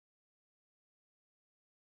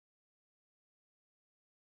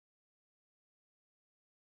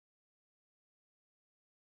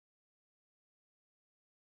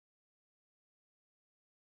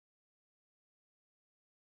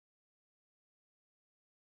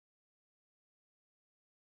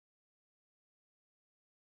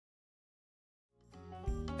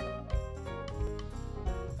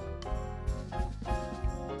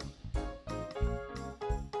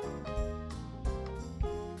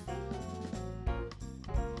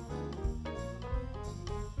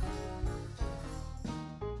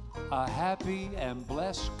A happy and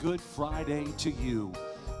blessed Good Friday to you.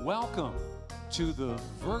 Welcome to the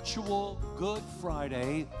virtual Good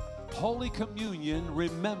Friday Holy Communion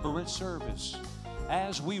Remembrance Service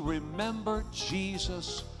as we remember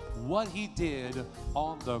Jesus, what he did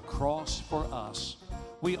on the cross for us.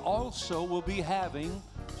 We also will be having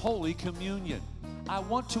Holy Communion. I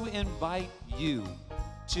want to invite you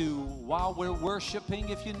to, while we're worshiping,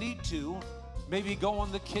 if you need to, maybe go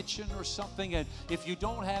in the kitchen or something, and if you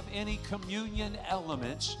don't have any communion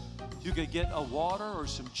elements, you could get a water or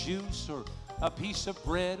some juice or a piece of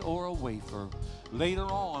bread or a wafer. Later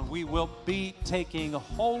on, we will be taking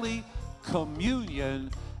Holy Communion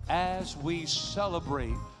as we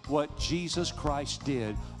celebrate what Jesus Christ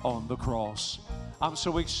did on the cross. I'm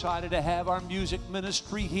so excited to have our music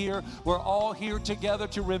ministry here. We're all here together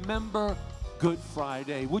to remember Good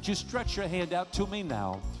Friday. Would you stretch your hand out to me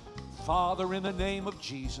now? Father, in the name of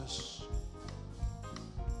Jesus,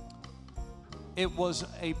 it was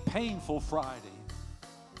a painful Friday,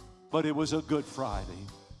 but it was a good Friday.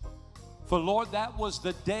 For Lord, that was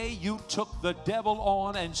the day you took the devil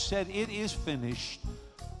on and said, it is finished.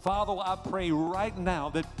 Father, I pray right now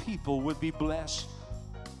that people would be blessed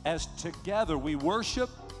as together we worship,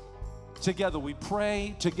 together we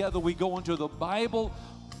pray, together we go into the Bible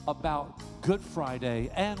about Good Friday,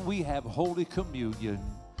 and we have Holy Communion.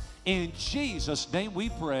 In Jesus' name we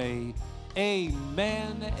pray,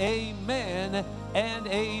 amen, amen, and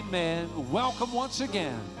amen. Welcome once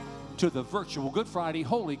again to the virtual Good Friday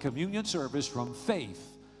Holy Communion service from Faith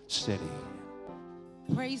City.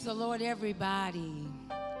 Praise the Lord, everybody.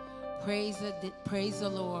 Praise the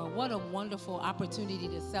Lord. What a wonderful opportunity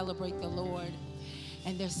to celebrate the Lord.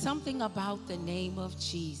 And there's something about the name of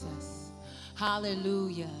Jesus.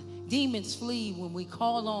 Hallelujah. Demons flee when we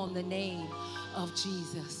call on the name of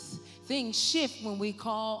Jesus. Things shift when we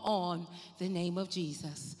call on the name of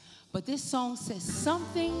Jesus. But this song says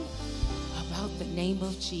something about the name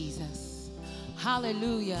of Jesus.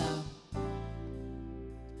 Hallelujah.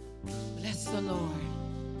 Bless the Lord.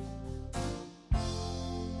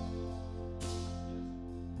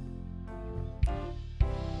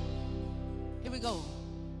 Here we go.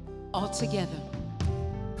 All together.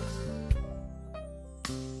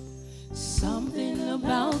 Something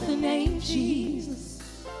about the name Jesus.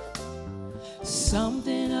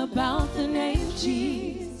 Something about the name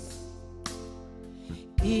Jesus.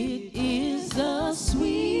 It is the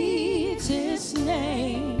sweetest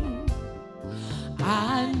name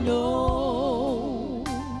I know.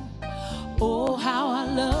 Oh, how I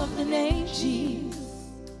love the name Jesus.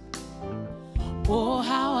 Oh,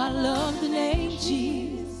 how I love the name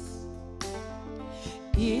Jesus.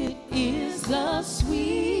 It is the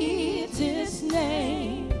sweetest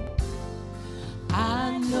name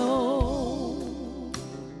I know.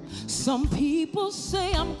 Some people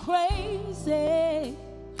say I'm crazy,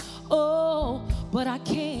 oh, but I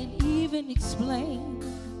can't even explain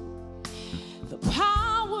the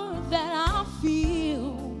power that I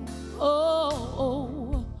feel,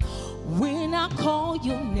 oh, when I call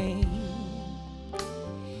your name.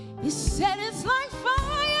 It said it's like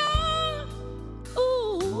fire,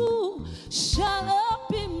 ooh, shut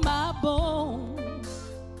up in my bones.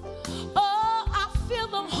 Oh, I feel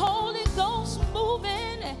the Holy Ghost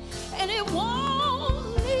moving, and it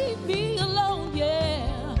won't leave me alone,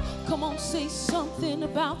 yeah. Come on, say something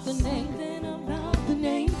about the name. Something about the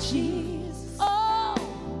name Jesus. Oh,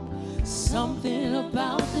 something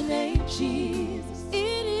about the name Jesus.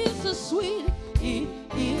 It is the sweet, it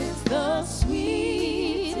is the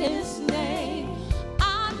sweetest name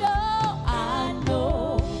I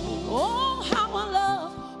know. Oh,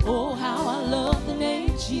 how I love the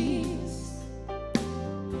name Jesus.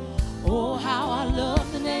 Oh, how I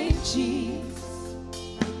love the name Jesus.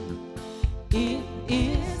 It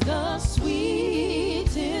is the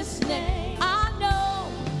sweetest name I know.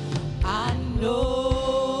 I know.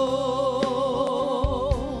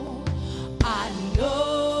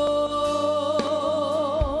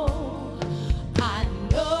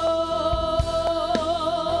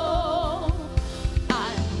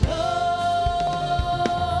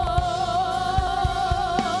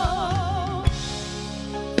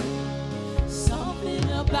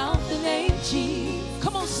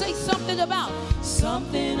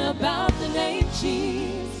 Something about the name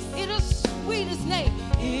Jesus. It is the sweetest name.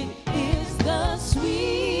 It is the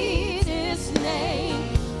sweetest name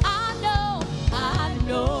I know.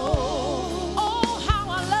 Oh,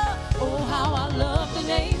 how I love the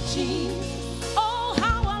name Jesus. Oh,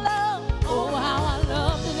 how I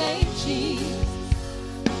love the name Jesus.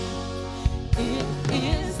 It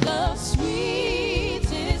is the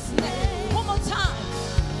sweetest name. One more time.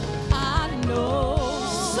 I know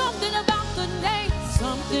something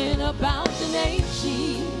about the name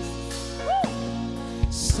Jesus. Woo!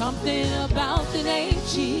 Something about the name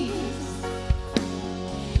Jesus.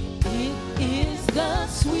 It is the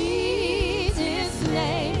sweetest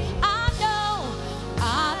name. I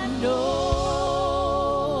know.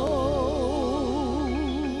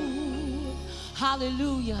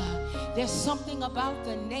 Hallelujah. There's something about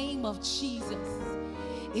the name of Jesus.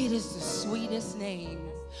 It is the sweetest name.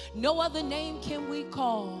 No other name can we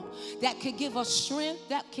call that can give us strength,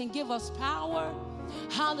 that can give us power.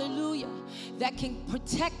 Hallelujah. That can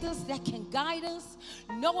protect us, that can guide us.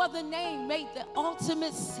 No other name made the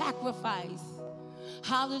ultimate sacrifice.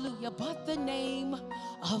 Hallelujah. But the name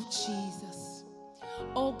of Jesus.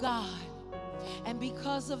 Oh God. And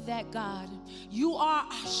because of that, God, you are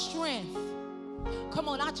our strength. Come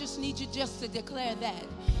on, I just need you just to declare that.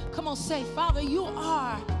 Come on, say, Father, you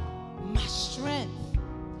are my strength.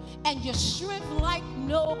 And your strength like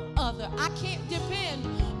no other. I can't depend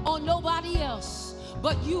on nobody else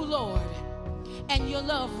but you, Lord. And your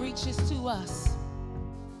love reaches to us.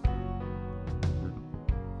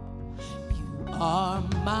 You are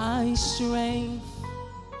my strength.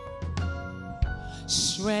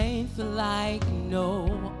 Strength like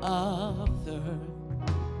no other.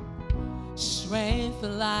 Strength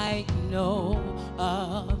like no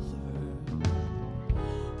other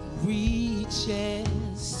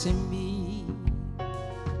reaches to me.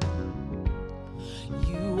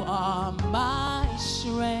 You are my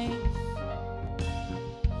strength.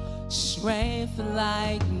 Strength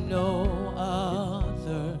like no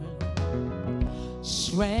other.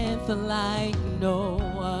 Strength like no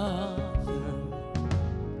other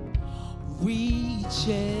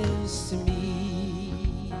reaches to me.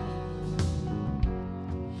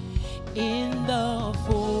 In the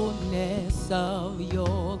fullness of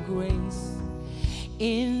your grace,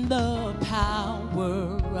 in the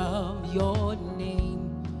power of your name,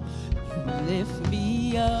 you lift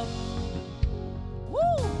me up. Woo!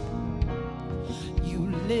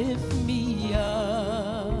 You lift me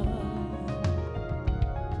up.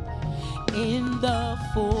 In the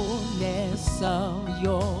fullness of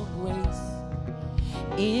your grace,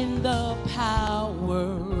 in the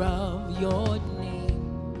power of your name,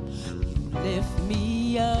 lift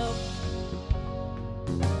me up.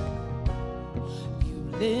 You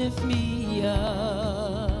lift me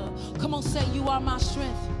up. Come on, say, you are my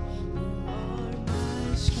strength. You are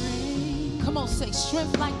my strength. Come on, say,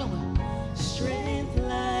 strength like no other. Strength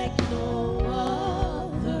like no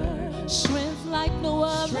other. Strength like no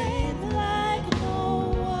other. Strength like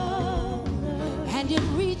no other. And it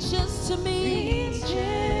reaches to me.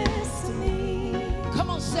 Reaches to me. Come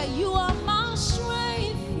on, say, you are my strength.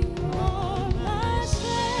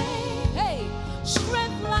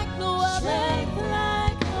 Strength like no other. Strength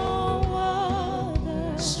like no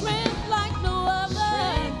other. Strength like no other.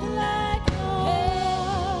 Strength like no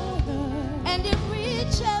other. And it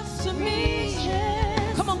reaches to me.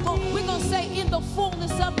 Come on, we're going to say, in the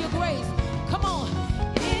fullness of your grace. Come on.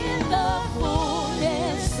 In the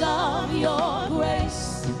fullness of your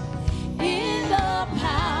grace. In the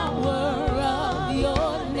power of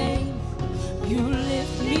your name. You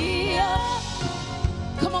lift me up.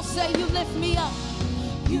 Come on, say, you lift me up.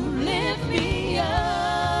 You lift me up.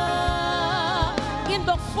 In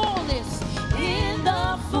the fullness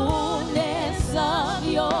of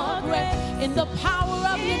your grace. In the power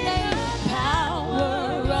of your name.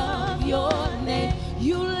 Power of your name.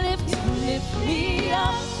 You lift me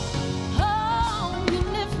up. Oh, you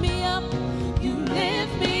lift me up. You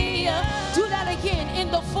lift me up. Do that again. In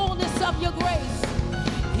the fullness of your grace.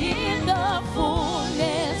 In the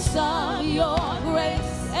fullness of your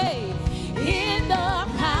grace, hey, in the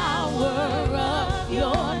power of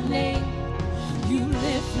your name, you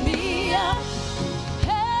lift me up,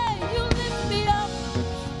 hey, you lift me up,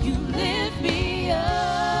 you lift me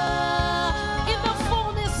up, in the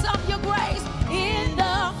fullness of your grace, in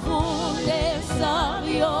the fullness of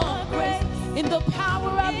your grace, in the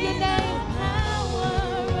power of your name,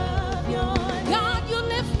 God, you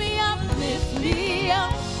lift me up, lift me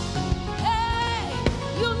up.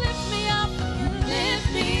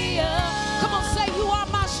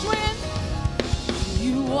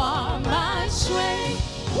 You are my strength.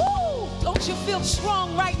 Woo! Don't you feel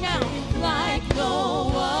strong right now? Like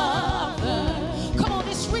no other. Come on,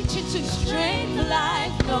 it's reaching to strength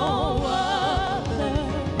like no other.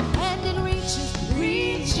 And it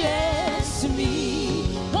reaches to me.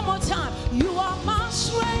 One more time. You are my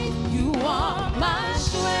strength. You are my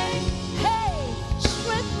strength. Hey,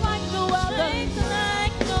 strength like no other. Strength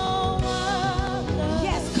like no other.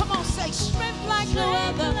 Yes, come on, say strength like no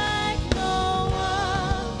other.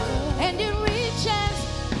 And it reaches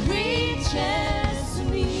to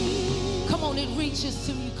me. reaches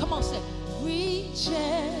to you. Come on, say,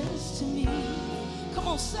 reaches to me. Come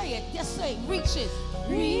on, say it. Yes, say, reaches.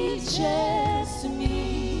 Reaches to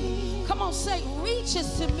me. Come on, say,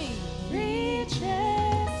 reaches to me. Reaches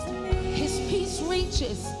to me. His peace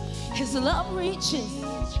reaches. His love reaches.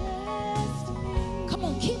 Reaches to me. Come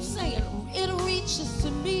on, keep saying, it reaches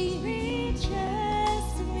to me. Reaches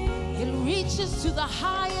to me. It reaches to the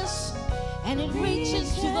highest, and it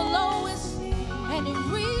reaches to the lowest, and it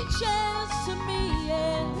reaches to me.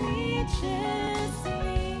 Yeah. Reaches to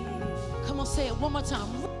me. Come on, say it one more time.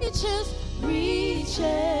 Reaches,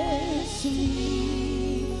 reaches to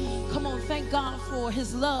me. Come on, thank God for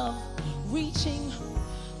his love reaching.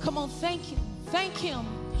 Come on, thank him. Thank him.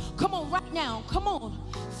 Come on, right now. Come on.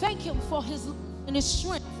 Thank him for his love and his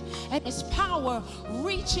strength and his power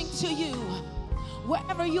reaching to you.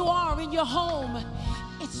 Wherever you are in your home,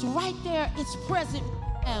 it's right there. It's present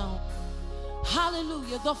now.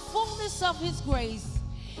 Hallelujah. The fullness of his grace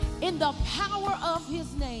in the power of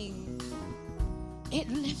his name. It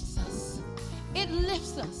lifts us. It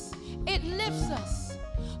lifts us. It lifts us.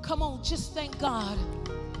 Come on, just thank God.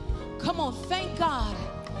 Come on, thank God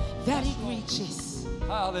that it reaches.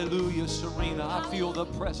 Hallelujah, Serena. I feel the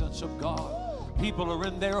presence of God. People are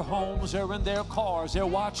in their homes, they're in their cars, they're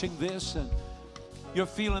watching this, and you're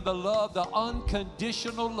feeling the love, the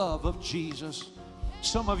unconditional love of Jesus.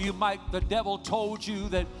 Some of you the devil told you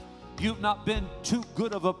that you've not been too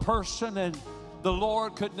good of a person and the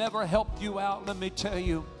Lord could never help you out. Let me tell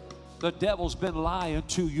you, the devil's been lying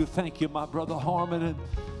to you. Thank you, my brother Harmon. And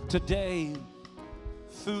today,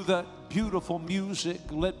 through that beautiful music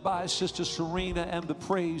led by Sister Serena and the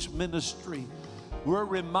praise ministry, we're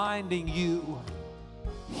reminding you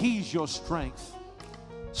he's your strength.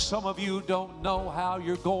 Some of you don't know how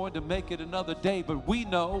you're going to make it another day, but we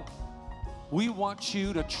know. We want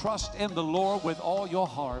you to trust in the Lord with all your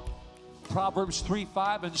heart. Proverbs 3,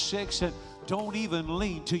 5, and 6, and don't even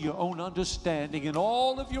lean to your own understanding. In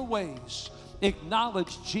all of your ways,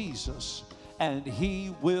 acknowledge Jesus, and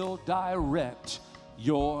he will direct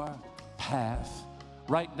your path.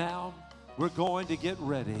 Right now, we're going to get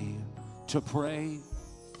ready to pray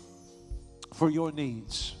for your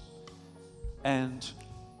needs. And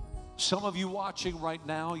some of you watching right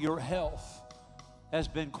now, your health has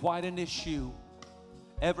been quite an issue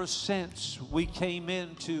ever since we came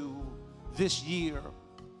into this year.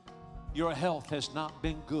 Your health has not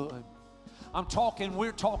been good.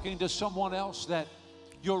 We're talking to someone else that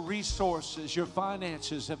your resources, your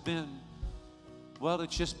finances have been, well,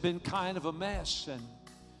 it's just been kind of a mess.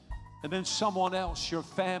 And then someone else, your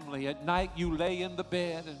family, at night you lay in the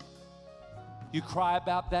bed and you cry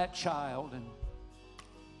about that child, and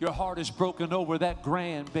your heart is broken over that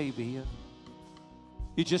grandbaby. And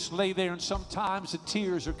you just lay there, and sometimes the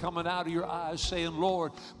tears are coming out of your eyes saying,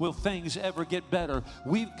 Lord, will things ever get better?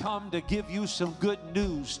 We've come to give you some good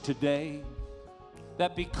news today,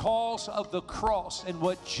 that because of the cross and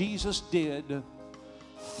what Jesus did,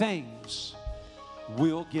 things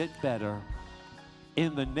will get better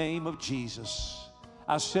in the name of Jesus.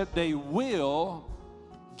 I said they will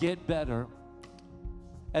get better.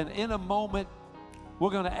 And in a moment,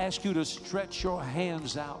 we're going to ask you to stretch your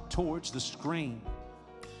hands out towards the screen.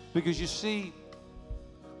 Because you see,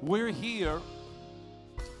 we're here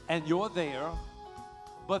and you're there,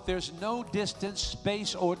 but there's no distance,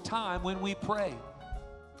 space, or time when we pray.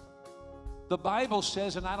 The Bible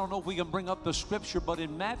says, and I don't know if we can bring up the scripture, but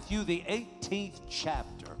in Matthew, the 18th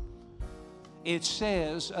chapter, it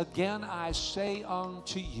says, again, I say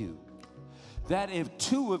unto you, that if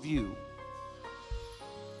two of you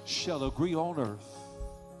shall agree on earth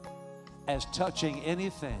as touching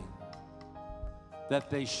anything that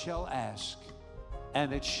they shall ask,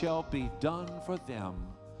 and it shall be done for them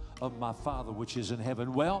of my Father which is in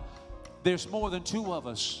heaven. Well, there's more than two of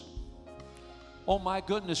us. Oh my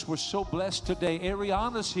goodness, we're so blessed today.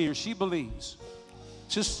 Ariana's here, she believes.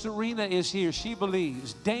 Sister Serena is here, she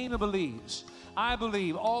believes. Dana believes. I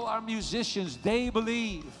believe. All our musicians, they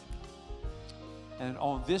believe. And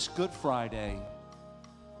on this Good Friday,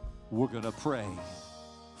 we're going to pray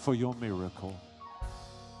for your miracle.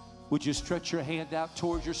 Would you stretch your hand out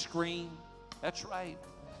towards your screen? That's right.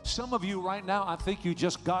 Some of you right now, I think you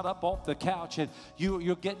just got up off the couch and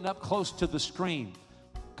you're getting up close to the screen.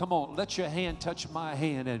 Come on, let your hand touch my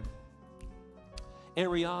hand. And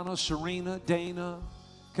Ariana, Serena, Dana,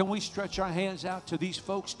 can we stretch our hands out to these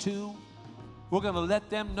folks too? We're going to let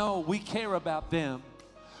them know we care about them.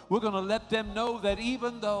 We're going to let them know that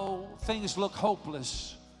even though things look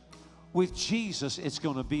hopeless, with Jesus, it's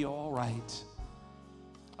going to be all right.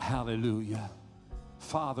 Hallelujah.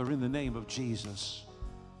 Father, in the name of Jesus,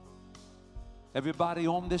 everybody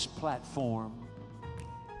on this platform,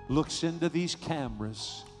 looks into these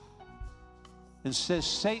cameras and says,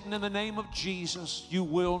 Satan, in the name of Jesus, you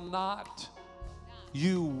will not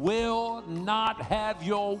have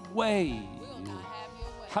your way.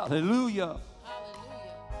 Hallelujah.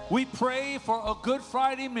 We pray for a Good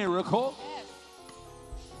Friday miracle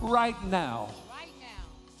right now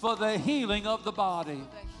for the healing of the body,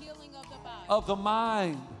 of the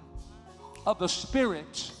mind, of the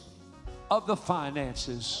spirit, of the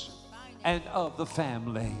finances, and of the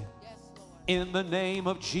family. In the name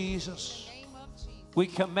of Jesus, we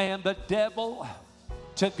command the devil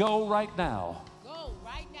to go right now.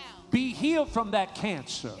 Be healed from that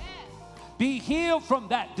cancer. Be healed from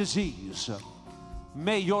that disease.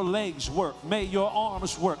 May your legs work. May your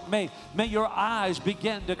arms work. May your eyes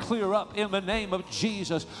begin to clear up in the name of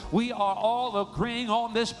Jesus. We are all agreeing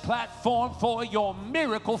on this platform for your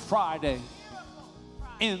Miracle Friday.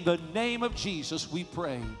 In the name of Jesus, we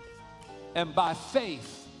pray. And by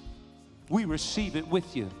faith, we receive it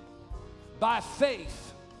with you. By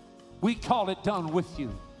faith, we call it done with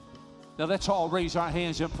you. Now let's all raise our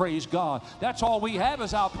hands and praise God. That's all we have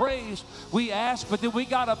is our praise. We ask, but then we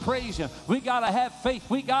got to praise Him. We got to have faith.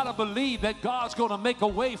 We got to believe that God's going to make a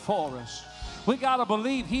way for us. We got to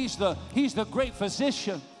believe He's the great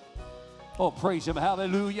physician. Oh, praise Him.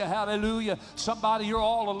 Hallelujah, hallelujah. Somebody, you're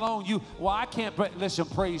all alone. I can't pray. Listen,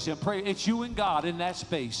 praise Him. Pray. It's you and God in that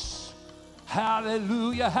space.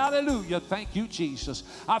 Hallelujah, hallelujah. Thank you, Jesus.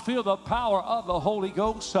 I feel the power of the Holy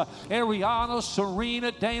Ghost. Ariana,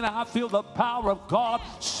 Serena, Dana, I feel the power of God.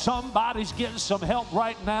 Somebody's getting some help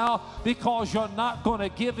right now because you're not going to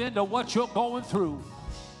give in to what you're going through.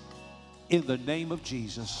 In the name of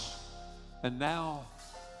Jesus. And now,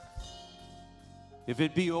 if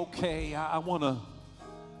it be okay, I want to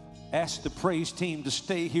ask the praise team to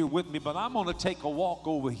stay here with me, but I'm going to take a walk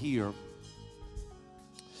over here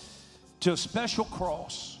to a special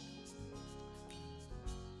cross.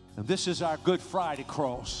 And this is our Good Friday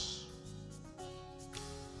cross.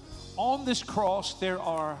 On this cross there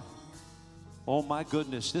are, oh my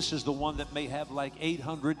goodness, this is the one that may have like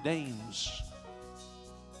 800 names.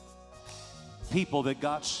 People that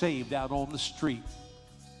got saved out on the street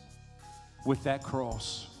with that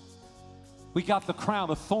cross. We got the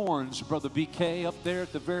crown of thorns, Brother BK, up there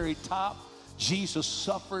at the very top. Jesus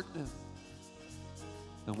suffered.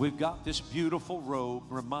 And we've got this beautiful robe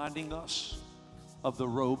reminding us of the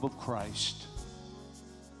robe of Christ.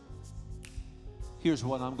 Here's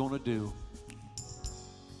what I'm going to do.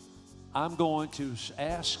 I'm going to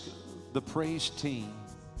ask the praise team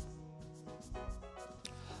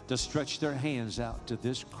to stretch their hands out to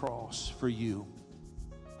this cross for you.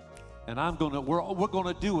 And we're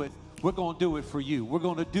going to do it. We're going to do it for you. We're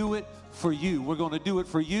going to do it for you. We're going to do it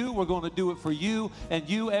for you. We're going to do it for you. And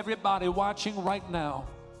you, everybody watching right now,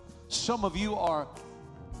 some of you are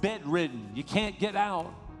bedridden. You can't get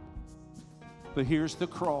out. But here's the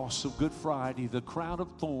cross of Good Friday, the crown of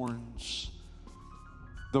thorns,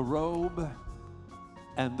 the robe,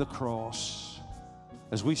 and the cross.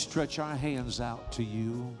 As we stretch our hands out to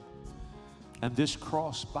you and this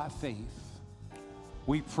cross by faith,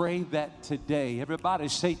 we pray that today, everybody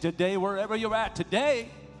say today, wherever you're at, today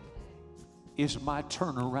is my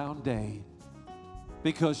turnaround day.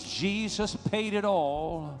 Because Jesus paid it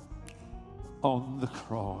all on the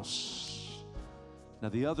cross. Now,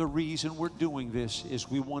 the other reason we're doing this is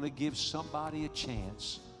we want to give somebody a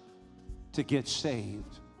chance to get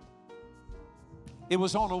saved. It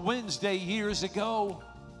was on a Wednesday years ago.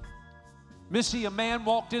 Missy, a man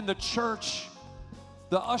walked in the church.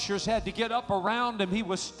 The ushers had to get up around him. He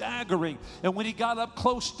was staggering. And when he got up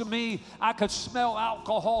close to me, I could smell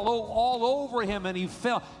alcohol all over him, and he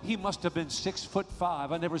fell. He must have been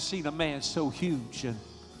 6'5". I never seen a man so huge. And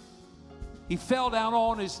he fell down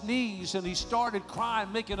on his knees, and he started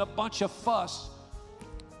crying, making a bunch of fuss.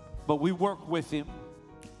 But we worked with him,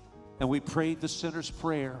 and we prayed the sinner's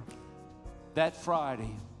prayer. That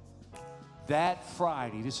Friday,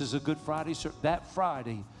 this is a Good Friday, sir. That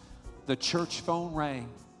Friday, the church phone rang.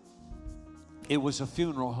 It was a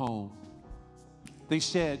funeral home. They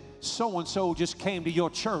said, so-and-so just came to your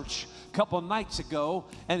church a couple nights ago,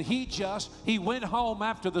 and he went home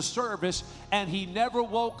after the service, and he never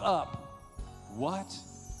woke up. What?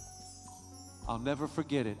 I'll never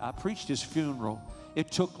forget it. I preached his funeral.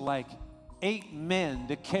 It took like 8 men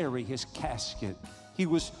to carry his casket. He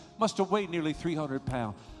must have weighed nearly 300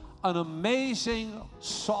 pounds. An amazing,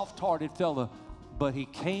 soft-hearted fella. But he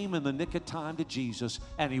came in the nick of time to Jesus,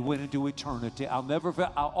 and he went into eternity.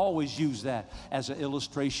 I'll always use that as an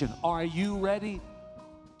illustration. Are you ready?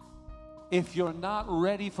 If you're not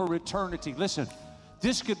ready for eternity, listen,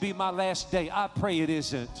 this could be my last day. I pray it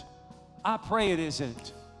isn't. I pray it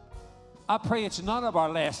isn't. I pray it's none of our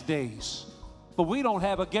last days, but we don't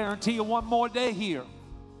have a guarantee of one more day here.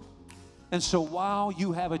 And so while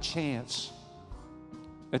you have a chance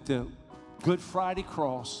at the Good Friday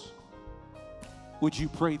cross, would you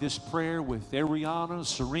pray this prayer with Ariana,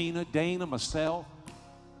 Serena, Dana, myself?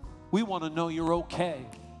 We want to know you're okay,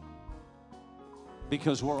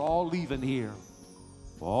 because we're all leaving here.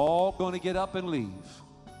 We're all going to get up and leave.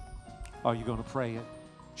 Are you going to pray it?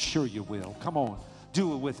 Sure you will. Come on,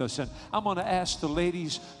 do it with us. And I'm going to ask the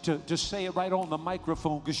ladies to just say it right on the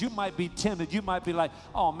microphone, because you might be timid. You might be like,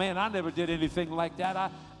 oh man, I never did anything like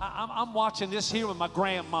that. I'm watching this here with my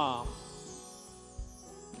grandma.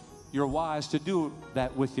 You're wise to do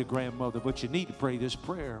that with your grandmother, but you need to pray this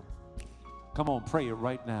prayer. Come on, pray it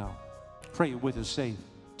right now. Pray it with us. Say,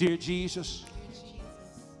 dear Jesus,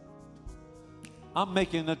 I'm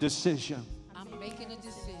making a decision.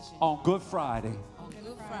 On Good Friday.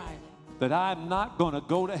 That I'm not going to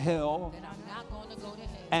go to hell.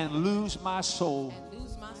 And lose my soul.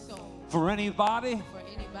 For anybody.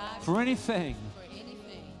 For anything.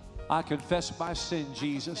 I confess my sin,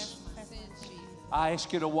 Jesus. I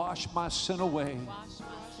ask you to wash my sin away.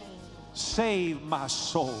 Save my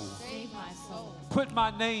soul. Put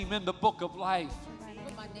my name in the book of life.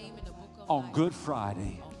 On Good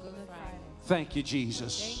Friday. Thank you,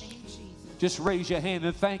 Jesus. Just raise your hand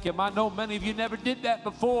and thank him. I know many of you never did that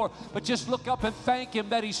before, but just look up and thank him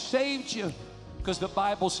that he saved you, because the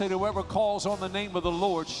Bible said whoever calls on the name of the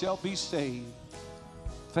Lord shall be saved.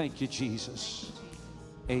 Thank you, Jesus.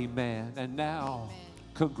 Amen. And now,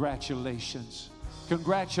 congratulations.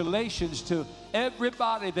 Congratulations to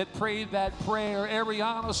everybody that prayed that prayer.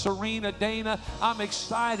 Ariana, Serena, Dana, I'm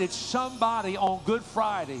excited. Somebody on Good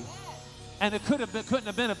Friday, and it couldn't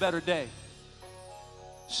have been a better day,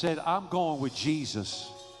 said, I'm going with Jesus.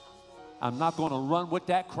 I'm not going to run with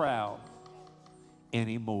that crowd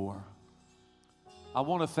anymore. I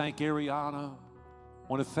want to thank Ariana. I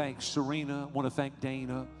want to thank Serena. I want to thank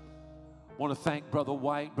Dana. I want to thank Brother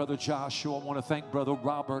White, Brother Joshua. I want to thank Brother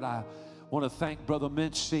Robert. I want to thank Brother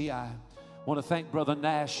Mincy. I want to thank Brother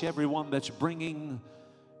Nash, everyone that's bringing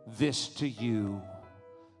this to you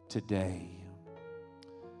today.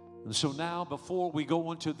 And so now, before we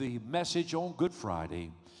go into the message on Good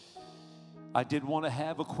Friday, I did want to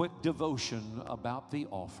have a quick devotion about the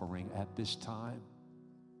offering at this time.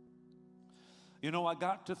 You know, I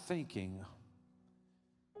got to thinking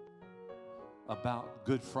about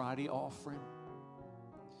Good Friday offering.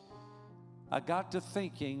 I got to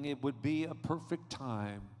thinking it would be a perfect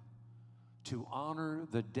time to honor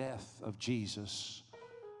the death of Jesus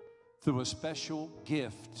through a special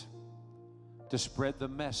gift to spread the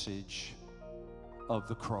message of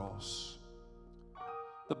the cross.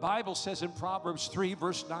 The Bible says in Proverbs 3,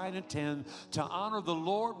 verse 9 and 10, to honor the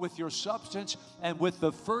Lord with your substance and with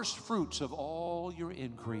the first fruits of all your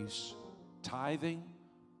increase, tithing,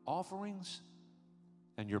 offerings,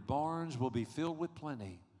 and your barns will be filled with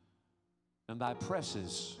plenty, and thy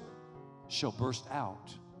presses shall burst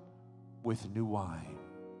out with new wine.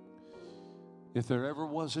 If there ever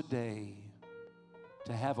was a day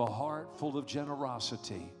to have a heart full of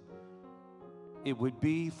generosity, it would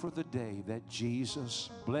be for the day that Jesus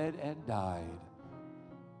bled and died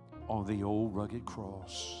on the old rugged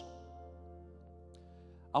cross.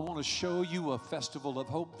 I want to show you a Festival of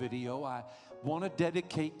Hope video. I want to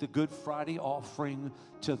dedicate the Good Friday offering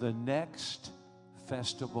to the next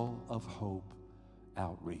Festival of Hope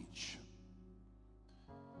outreach.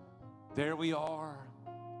 There we are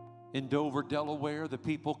in Dover, Delaware, the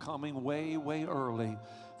people coming way, way early,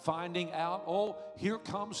 finding out, oh, here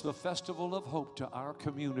comes the Festival of Hope to our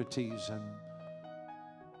communities, and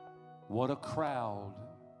what a crowd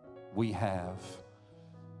we have.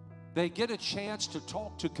 They get a chance to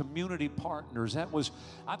talk to community partners.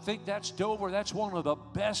 I think that's Dover. That's one of the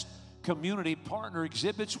best community partner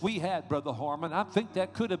exhibits we had, Brother Harmon. I think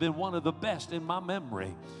that could have been one of the best in my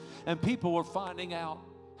memory. And people were finding out,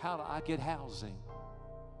 how do I get housing?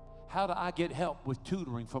 How do I get help with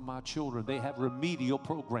tutoring for my children? They have remedial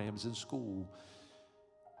programs in school.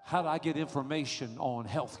 How do I get information on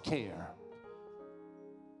health care?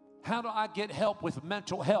 How do I get help with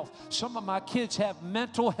mental health? Some of my kids have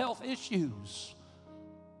mental health issues.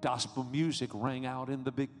 Gospel music rang out in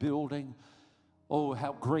the big building. Oh,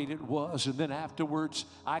 how great it was. And then afterwards,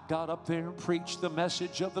 I got up there and preached the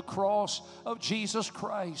message of the cross of Jesus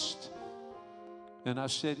Christ. And I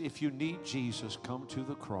said, if you need Jesus, come to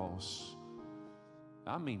the cross.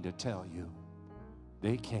 I mean to tell you,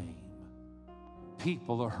 they came.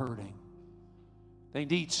 People are hurting. They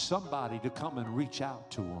need somebody to come and reach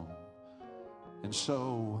out to them. And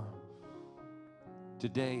so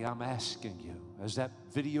today I'm asking you, as that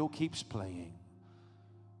video keeps playing,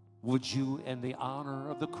 would you, in the honor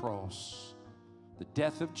of the cross, the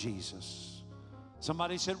death of Jesus?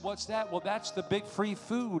 Somebody said, what's that? Well, that's the big free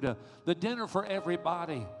food, the dinner for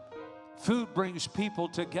everybody. Food brings people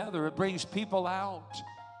together. It brings people out.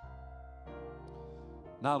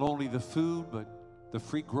 Not only the food, but the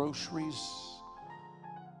free groceries.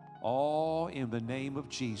 All in the name of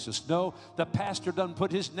Jesus. No, the pastor doesn't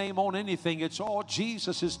put his name on anything. It's all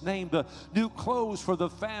Jesus' name. The new clothes for the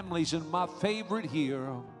families. And my favorite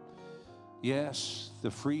here, yes,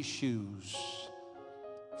 the free shoes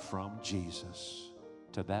from Jesus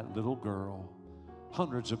to that little girl.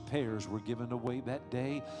 Hundreds of pairs were given away that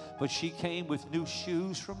day, but she came with new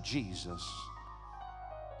shoes from Jesus.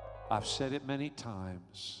 I've said it many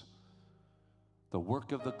times. The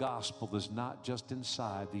work of the gospel is not just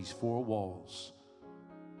inside these four walls,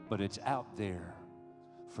 but it's out there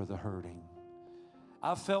for the hurting.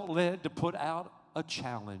 I felt led to put out a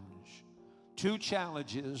challenge. 2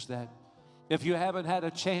 challenges that if you haven't had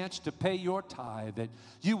a chance to pay your tithe, that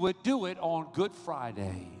you would do it on Good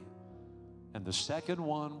Friday. And the second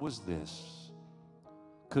one was this.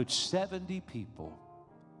 Could 70 people,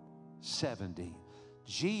 70,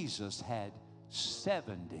 Jesus had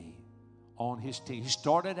 70 on his team. He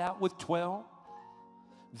started out with 12.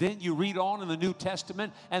 Then you read on in the New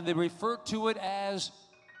Testament, and they refer to it as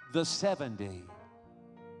the 70.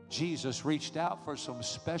 Jesus reached out for some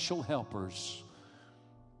special helpers.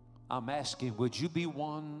 I'm asking, would you be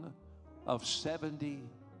one of 70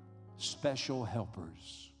 special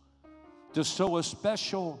helpers to sow a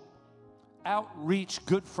special outreach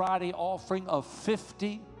Good Friday offering of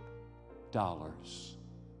 $50?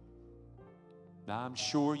 Now, I'm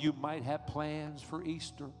sure you might have plans for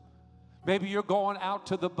Easter. Maybe you're going out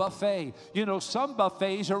to the buffet. You know, some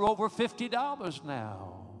buffets are over $50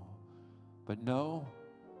 now. But no,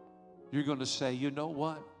 you're going to say, you know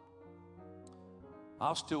what?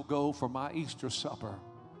 I'll still go for my Easter supper.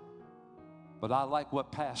 But I like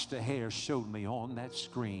what Pastor Hare showed me on that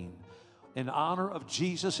screen. In honor of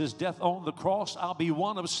Jesus' death on the cross, I'll be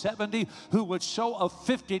one of 70 who would sow a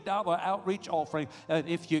 $50 outreach offering. And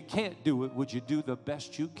if you can't do it, would you do the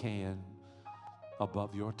best you can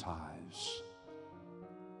above your tithes?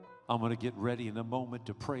 I'm going to get ready in a moment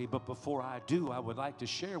to pray. But before I do, I would like to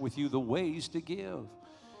share with you the ways to give.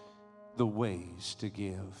 The ways to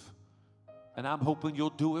give. And I'm hoping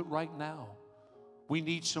you'll do it right now. We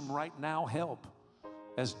need some right now help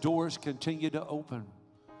as doors continue to open.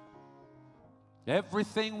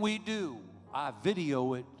 Everything we do, I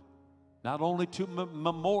video it, not only to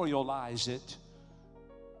memorialize it,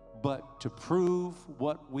 but to prove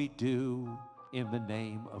what we do in the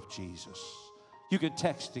name of Jesus. You can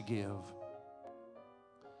text to give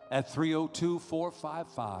at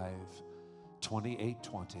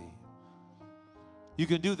 302-455-2820. You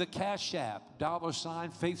can do the Cash App,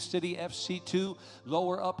 $ Faith City FC2,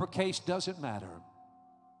 lower uppercase, doesn't matter.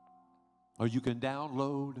 Or you can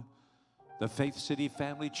download the Faith City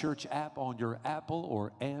Family Church app on your Apple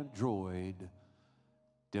or Android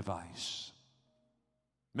device.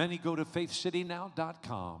 Many go to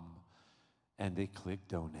faithcitynow.com and they click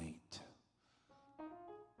donate.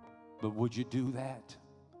 But would you do that?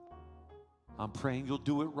 I'm praying you'll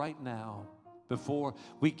do it right now before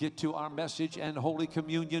we get to our message and Holy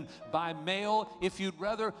Communion by mail. If you'd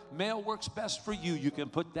rather, mail works best for you. You can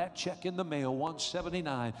put that check in the mail,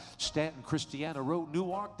 179 Stanton Christiana Road,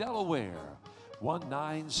 Newark, Delaware,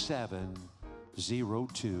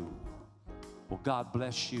 19702. Well, God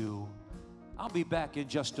bless you. I'll be back in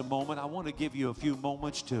just a moment. I want to give you a few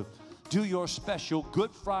moments to do your special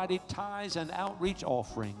Good Friday tithes and outreach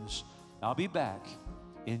offerings. I'll be back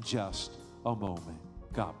in just a moment.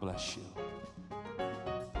 God bless you.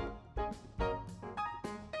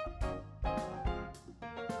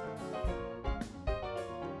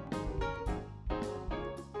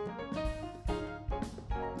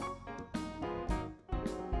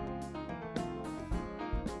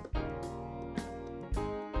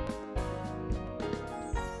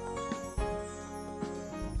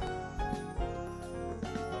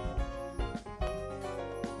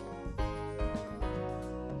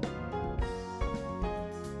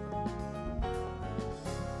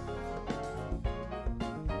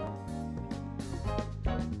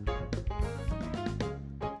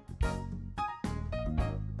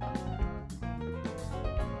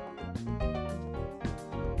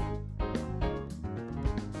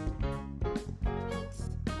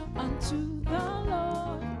 Unto the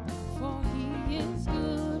Lord, for he is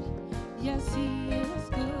good. Yes, he is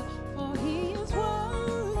good, for he is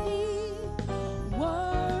worthy,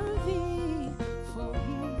 worthy, for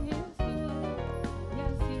he is good.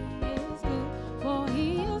 Yes, he is good,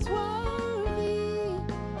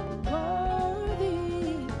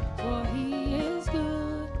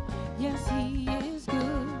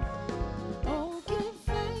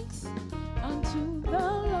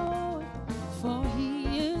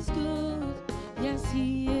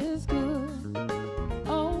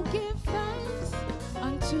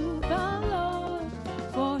 to the Lord,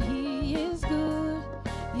 for he is good.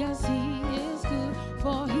 Yes, he is good,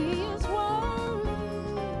 for he is worthy,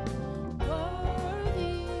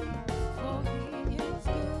 worthy, for he is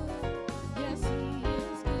good. Yes, he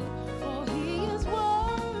is good, for he is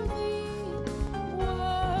worthy,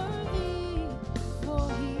 worthy, for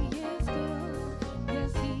he is good.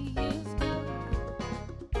 Yes, he is good.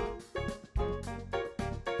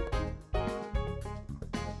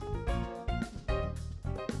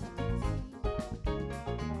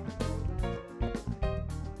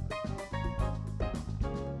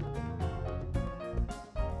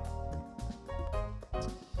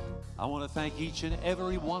 I want to thank each and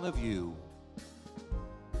every one of you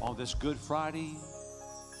on this Good Friday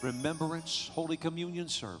Remembrance Holy Communion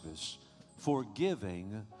service for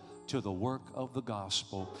giving to the work of the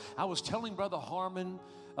gospel. I was telling Brother Harmon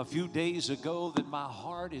a few days ago that my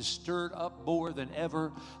heart is stirred up more than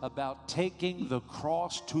ever about taking the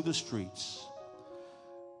cross to the streets.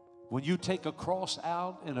 When you take a cross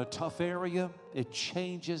out in a tough area, it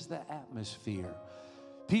changes the atmosphere.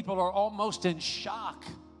 People are almost in shock.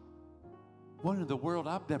 What in the world?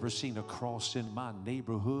 I've never seen a cross in my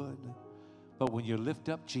neighborhood. But when you lift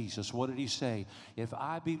up Jesus, what did he say? If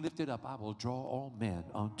I be lifted up, I will draw all men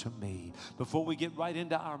unto me. Before we get right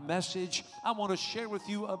into our message, I want to share with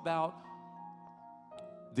you about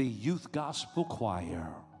the Youth Gospel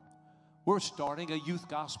Choir. We're starting a youth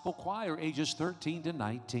gospel choir, ages 13 to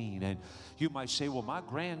 19. And you might say, well, my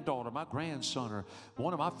granddaughter, my grandson, or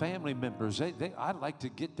one of my family members, I'd like to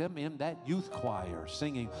get them in that youth choir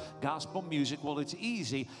singing gospel music. Well, it's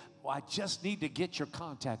easy. Well, I just need to get your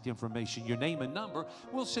contact information, your name and number.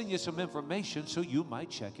 We'll send you some information so you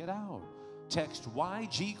might check it out. Text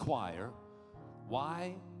YG Choir,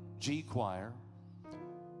 YG Choir,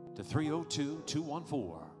 to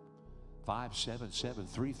 302-214.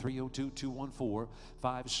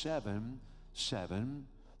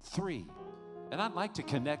 577-3302-214-5773. And I'd like to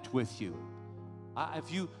connect with you.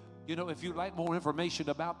 If you'd like more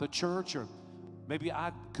information about the church, or maybe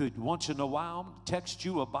I could once in a while text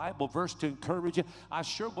you a Bible verse to encourage you, I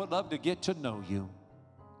sure would love to get to know you.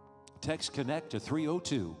 Text connect to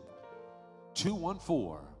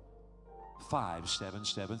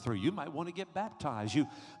 302-214-5773. You might want to get baptized. You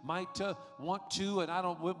might want to, and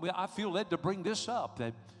I feel led to bring this up,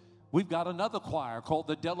 that we've got another choir called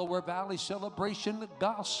the Delaware Valley Celebration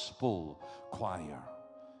Gospel Choir.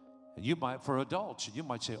 And you might, for adults, you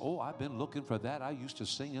might say, oh, I've been looking for that. I used to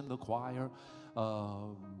sing in the choir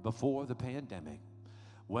before the pandemic.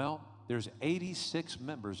 Well, there's 86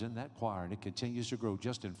 members in that choir, and it continues to grow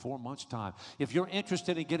just in 4 months' time. If you're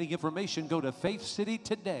interested in getting information, go to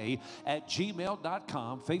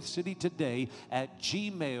faithcitytoday@gmail.com,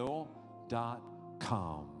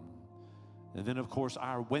 faithcitytoday@gmail.com. And then, of course,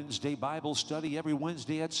 our Wednesday Bible study every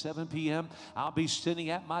Wednesday at 7 p.m. I'll be sitting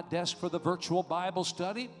at my desk for the virtual Bible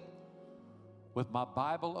study with my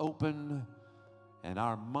Bible open and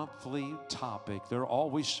our monthly topic. They're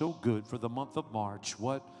always so good for the month of March.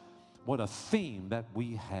 What a theme that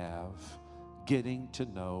we have, getting to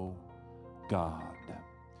know God.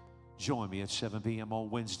 Join me at 7 p.m. on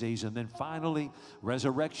Wednesdays. And then finally,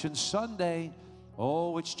 Resurrection Sunday.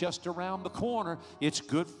 Oh, it's just around the corner. It's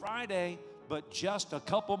Good Friday, but just a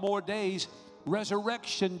couple more days.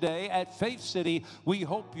 Resurrection Day at Faith City. We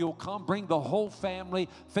hope you'll come. Bring the whole family.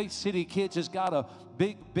 Faith City Kids has got a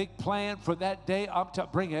big plan for that day.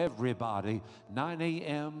 Bring everybody. 9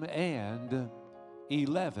 a.m. and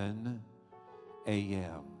 11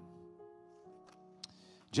 a.m.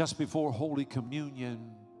 Just before Holy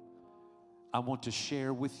Communion, I want to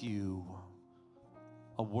share with you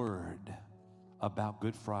a word about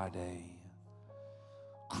Good Friday.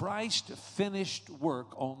 Christ finished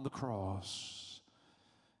work on the cross.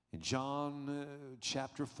 In John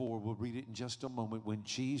chapter 4, we'll read it in just a moment. When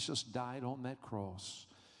Jesus died on that cross,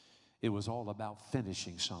 it was all about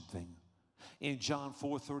finishing something. In John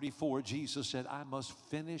 4:34, Jesus said, I must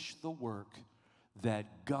finish the work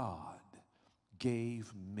that God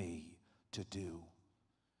gave me to do.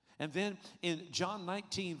 And then in John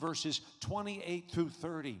 19, verses 28 through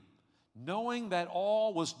 30, knowing that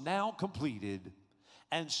all was now completed,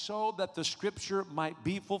 and so that the scripture might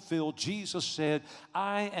be fulfilled, Jesus said,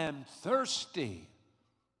 I am thirsty.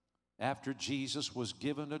 After Jesus was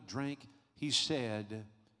given a drink, he said,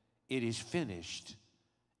 it is finished.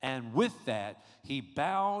 And with that, he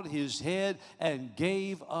bowed his head and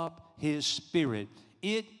gave up his spirit.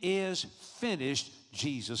 It is finished,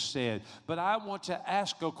 Jesus said. But I want to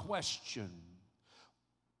ask a question.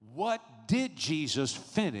 What did Jesus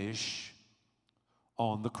finish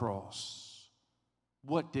on the cross?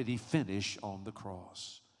 What did he finish on the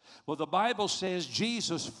cross? Well, the Bible says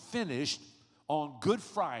Jesus finished on Good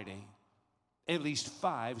Friday at least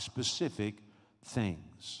 5 specific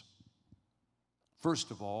things.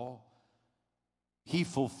 First of all, he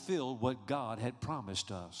fulfilled what God had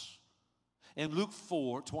promised us. In Luke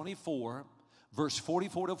 4:24, verse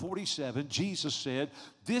 44 to 47, Jesus said,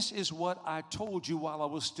 "This is what I told you while I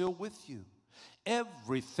was still with you.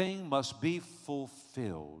 Everything must be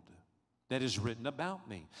fulfilled that is written about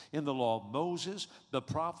me in the law of Moses, the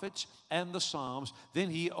prophets, and the Psalms." Then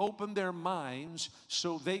he opened their minds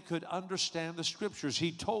so they could understand the scriptures.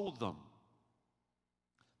 He told them,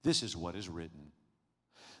 "This is what is written.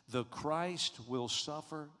 The Christ will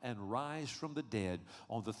suffer and rise from the dead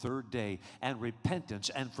on the 3rd day, and repentance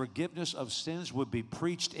and forgiveness of sins will be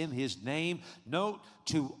preached in his name." Note,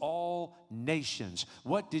 to all nations.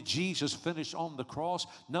 What did Jesus finish on the cross?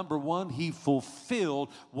 Number one, he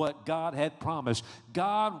fulfilled what God had promised.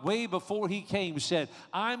 God, way before he came, said,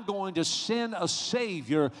 "I'm going to send a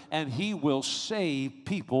Savior, and he will save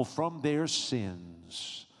people from their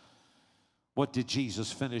sins." What did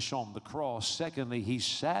Jesus finish on the cross? Secondly, he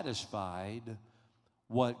satisfied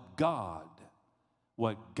what God's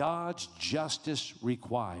justice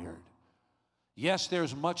required. Yes,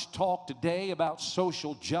 there's much talk today about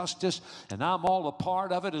social justice, and I'm all a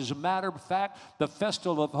part of it. As a matter of fact, the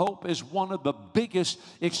Festival of Hope is one of the biggest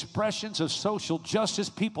expressions of social justice.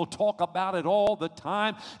 People talk about it all the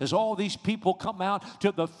time as all these people come out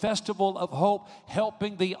to the Festival of Hope,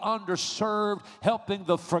 helping the underserved, helping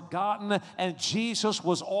the forgotten, and Jesus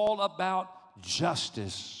was all about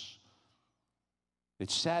justice. It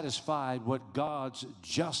satisfied what God's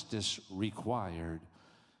justice required.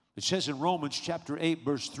 It says in Romans chapter 8,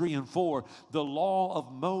 verse 3 and 4, the law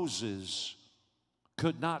of Moses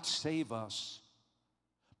could not save us,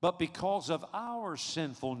 but because of our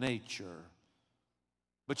sinful nature.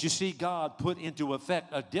 But you see, God put into effect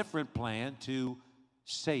a different plan to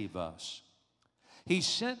save us. He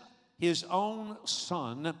sent his own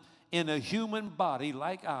Son in a human body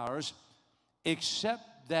like ours,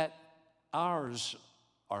 except that ours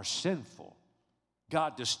are sinful.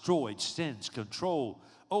 God destroyed sin's control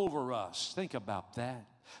over us. Think about that.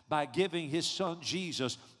 By giving his Son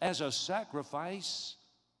Jesus as a sacrifice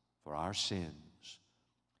for our sins.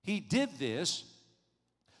 He did this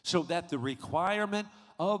so that the requirement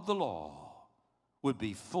of the law would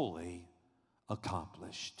be fully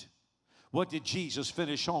accomplished. What did Jesus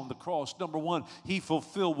finish on the cross? Number one, he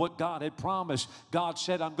fulfilled what God had promised. God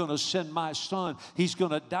said, "I'm going to send my Son. He's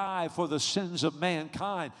going to die for the sins of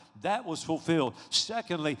mankind." That was fulfilled.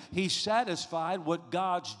 Secondly, he satisfied what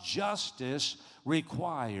God's justice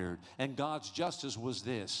required. And God's justice was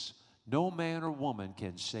this: no man or woman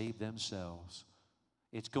can save themselves.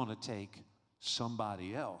 It's going to take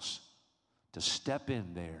somebody else to step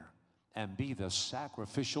in there and be the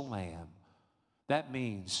sacrificial lamb. That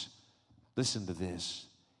means, listen to this,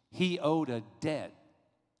 he owed a debt.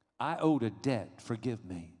 I owed a debt, forgive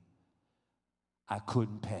me, I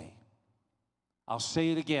couldn't pay. I'll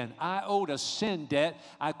say it again. I owed a sin debt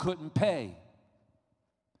I couldn't pay.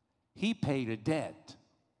 He paid a debt,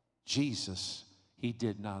 Jesus, he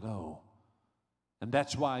did not owe. And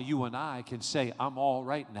that's why you and I can say, "I'm all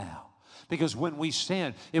right now." Because when we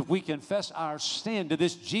sin, if we confess our sin to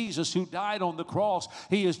this Jesus who died on the cross,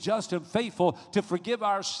 he is just and faithful to forgive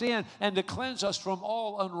our sin and to cleanse us from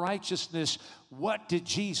all unrighteousness. What did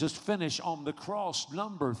Jesus finish on the cross?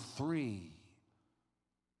 Number 3,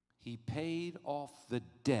 he paid off the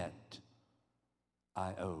debt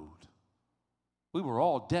I owed. We were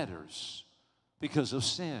all debtors because of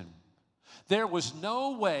sin. There was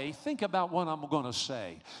no way, think about what I'm going to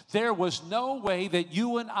say. There was no way that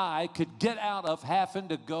you and I could get out of having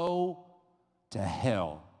to go to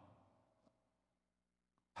hell.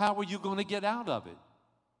 How were you going to get out of it?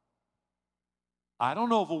 I don't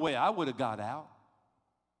know of a way I would have got out.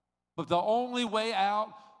 But the only way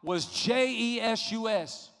out was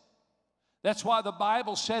Jesus. That's why the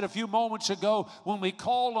Bible said a few moments ago, when we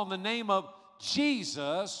call on the name of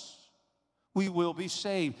Jesus, we will be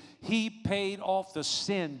saved. He paid off the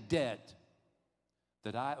sin debt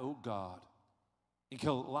that I owe God. In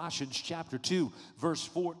Colossians chapter 2, verse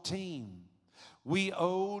 14, we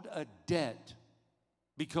owed a debt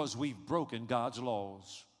because we've broken God's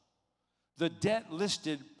laws. The debt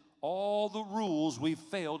listed all the rules we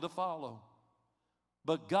failed to follow.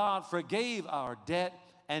 But God forgave our debt,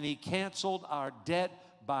 and he canceled our debt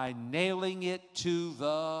by nailing it to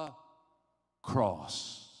the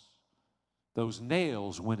cross. Those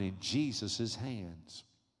nails went in Jesus' hands.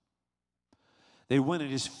 They went at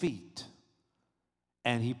his feet.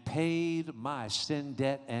 And he paid my sin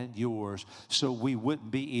debt and yours so we wouldn't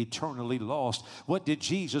be eternally lost. What did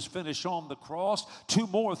Jesus finish on the cross? Two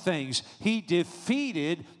more things. He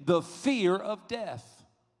defeated the fear of death.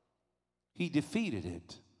 He defeated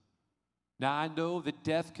it. Now, I know that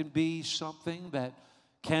death can be something that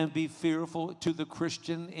can be fearful to the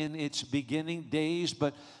Christian in its beginning days,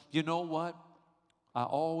 but you know what? I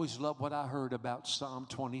always love what I heard about Psalm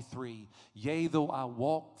 23. Yea, though I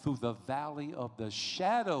walk through the valley of the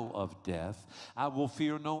shadow of death, I will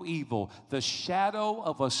fear no evil. The shadow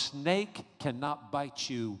of a snake cannot bite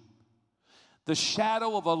you. The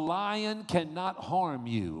shadow of a lion cannot harm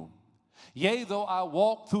you. Yea, though I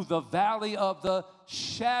walk through the valley of the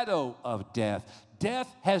shadow of death. Death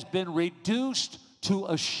has been reduced to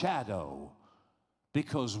a shadow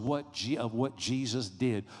because of what Jesus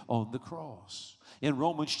did on the cross. In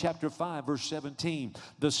Romans chapter 5, verse 17,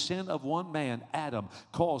 the sin of one man, Adam,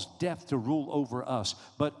 caused death to rule over us.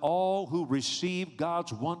 But all who receive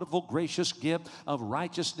God's wonderful, gracious gift of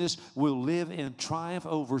righteousness will live in triumph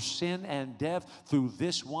over sin and death through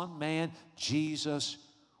this one man, Jesus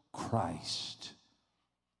Christ.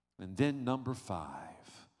 And then number 5.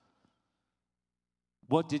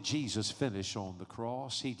 What did Jesus finish on the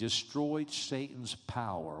cross? He destroyed Satan's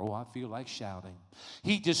power. Oh, I feel like shouting.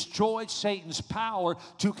 He destroyed Satan's power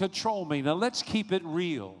to control me. Now, let's keep it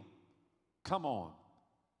real. Come on.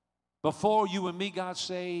 Before you and me got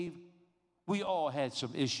saved, we all had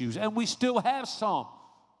some issues, and we still have some.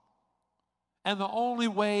 And the only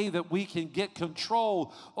way that we can get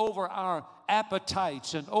control over our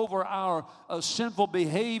appetites and over our sinful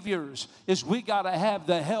behaviors is we got to have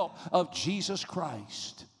the help of Jesus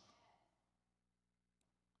Christ.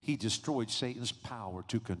 He destroyed Satan's power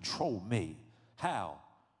to control me. How?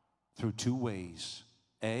 Through 2 ways.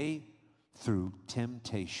 A, through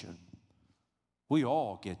temptation. We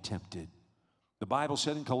all get tempted. The Bible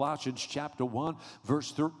said in Colossians chapter 1,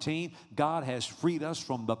 verse 13, God has freed us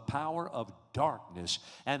from the power of darkness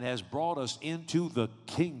and has brought us into the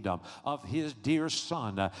kingdom of his dear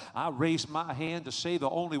Son. I raise my hand to say the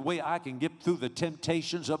only way I can get through the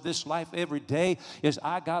temptations of this life every day is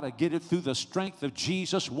I got to get it through the strength of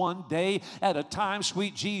Jesus one day at a time,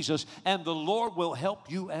 sweet Jesus, and the Lord will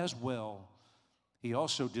help you as well. He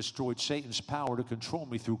also destroyed Satan's power to control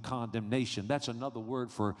me through condemnation. That's another word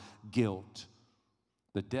for guilt.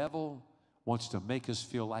 The devil wants to make us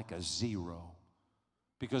feel like a zero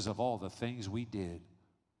because of all the things we did.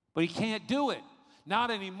 But he can't do it.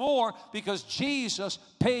 Not anymore, because Jesus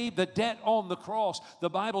paid the debt on the cross. The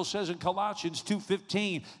Bible says in Colossians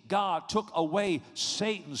 2:15, God took away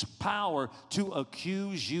Satan's power to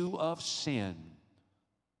accuse you of sin.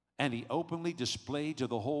 And he openly displayed to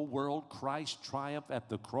the whole world Christ's triumph at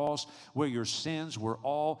the cross, where your sins were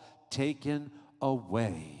all taken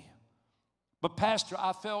away. But Pastor,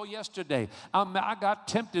 I fell yesterday. I got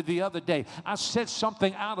tempted the other day. I said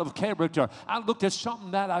something out of character. I looked at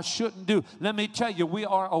something that I shouldn't do. Let me tell you, we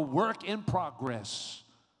are a work in progress.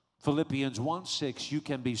 Philippians 1:6, you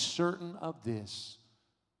can be certain of this.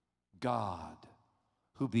 God,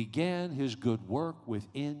 who began his good work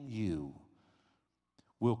within you,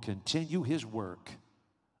 will continue his work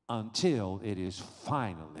until it is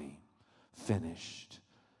finally finished.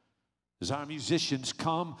 As our musicians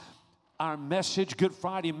come, our message, Good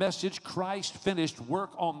Friday message, Christ finished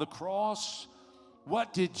work on the cross.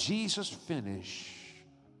 What did Jesus finish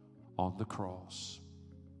on the cross?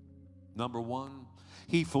 Number 1,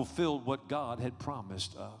 he fulfilled what God had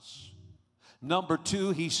promised us. Number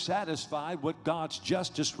 2, he satisfied what God's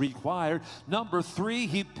justice required. Number 3,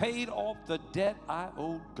 he paid off the debt I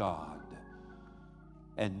owed God.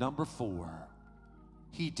 And number 4,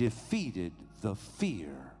 he defeated the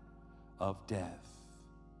fear of death.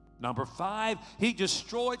 Number 5, he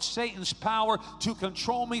destroyed Satan's power to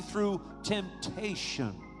control me through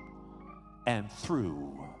temptation and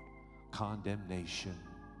through condemnation.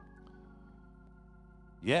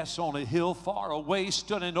 Yes, on a hill far away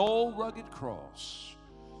stood an old rugged cross,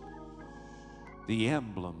 the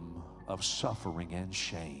emblem of suffering and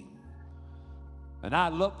shame. And I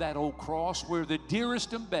love that old cross where the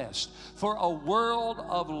dearest and best for a world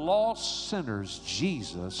of lost sinners,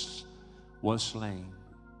 Jesus was slain.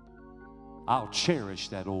 I'll cherish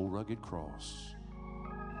that old rugged cross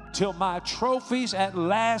till my trophies at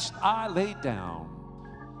last I lay down.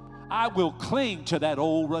 I will cling to that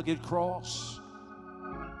old rugged cross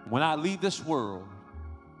when I leave this world.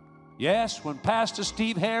 Yes, when Pastor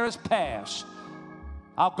Steve Hare has passed,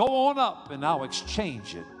 I'll go on up and I'll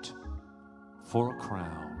exchange it for a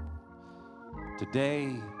crown.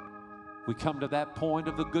 Today, we come to that point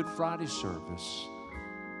of the Good Friday service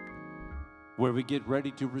where we get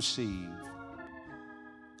ready to receive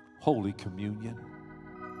Holy Communion.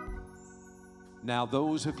 Now,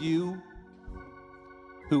 those of you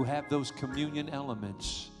who have those communion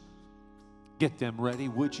elements, get them ready,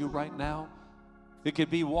 would you, right now? It could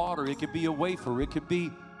be water, it could be a wafer, it could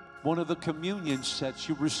be one of the communion sets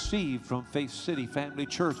you received from Faith City Family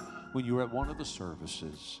Church when you were at one of the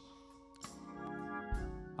services.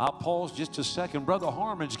 I'll pause just a second. Brother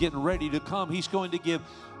Harmon's getting ready to come. He's going to give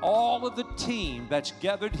all of the team that's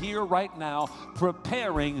gathered here right now,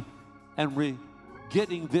 preparing and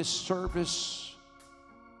getting this service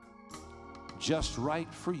just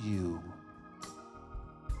right for you.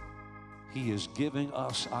 He is giving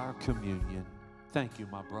us our communion. Thank you,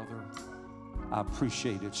 my brother. I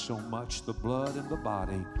appreciate it so much. The blood and the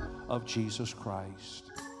body of Jesus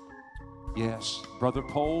Christ. Yes, Brother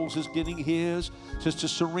Poles is getting his. Sister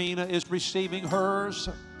Serena is receiving hers.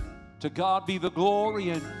 To God be the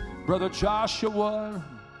glory. And Brother Joshua,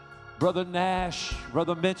 Brother Nash,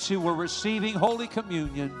 Brother Mitsu were receiving Holy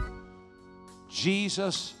Communion.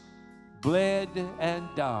 Jesus bled and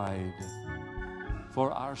died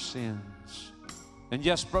for our sins. And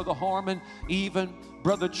yes, Brother Harmon, even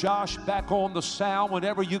Brother Josh back on the sound,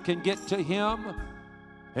 whenever you can get to him,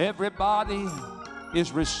 everybody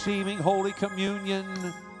is receiving Holy Communion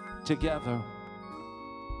together.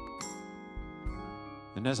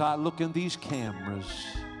 And as I look in these cameras,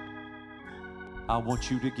 I want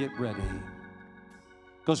you to get ready.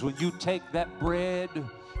 Because when you take that bread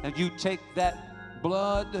and you take that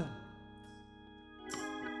blood,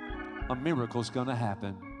 a miracle's going to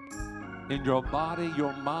happen in your body,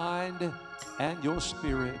 your mind, and your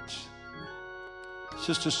spirit.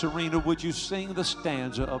 Sister Serena, would you sing the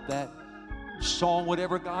stanza of that song,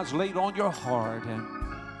 whatever God's laid on your heart, and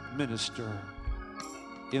minister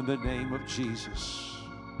in the name of Jesus.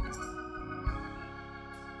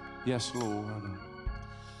 Yes, Lord.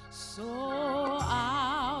 So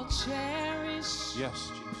I'll cherish,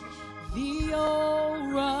 yes, Jesus, the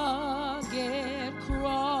old rugged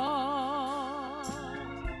cross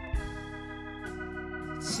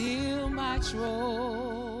till my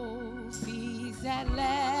trophies at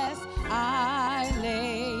last I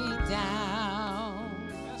lay down.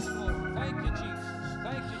 yes, Lord. Thank you, Jesus.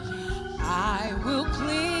 Thank you, Jesus. I will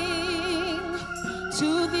cling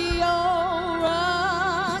to the old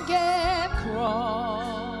rugged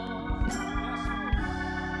cross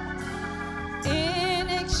in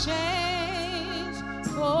exchange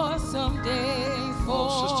for someday. Oh,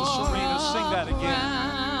 Sister Serena, sing that again.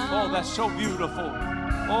 Oh, that's so beautiful.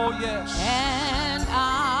 Oh, yes. And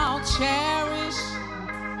I'll cherish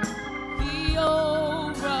the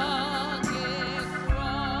old rugged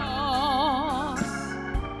cross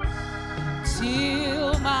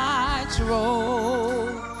till my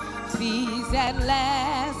trophies at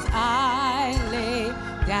last I lay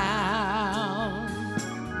down.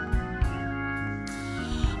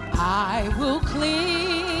 I will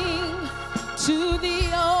cling to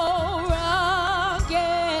the old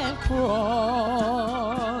rugged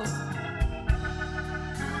cross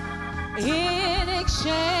in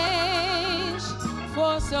exchange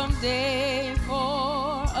for someday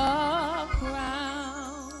for a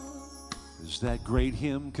crown. As that great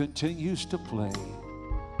hymn continues to play,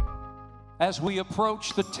 as we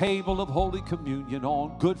approach the table of Holy Communion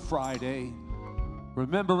on Good Friday,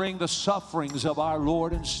 remembering the sufferings of our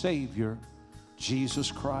Lord and Savior,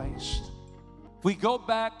 Jesus Christ, we go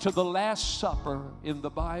back to the Last Supper in the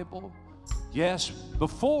Bible. Yes,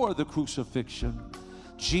 before the crucifixion,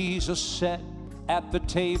 Jesus sat at the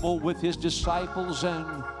table with his disciples,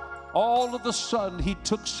 and all of a sudden he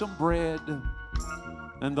took some bread,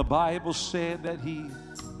 and the Bible said that he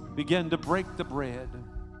began to break the bread.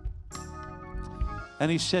 And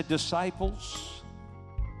he said, disciples,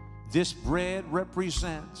 this bread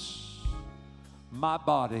represents my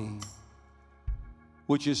body,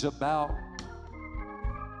 which is about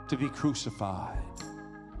to be crucified.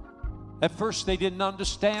 At first they didn't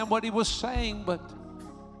understand what he was saying, but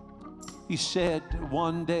he said,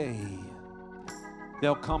 one day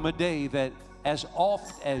there'll come a day that as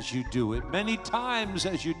oft as you do it, many times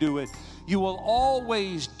as you do it, you will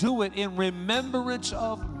always do it in remembrance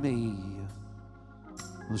of me.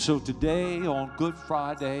 And so today on Good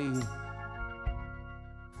Friday,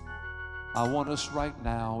 I want us right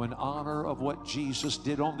now, in honor of what Jesus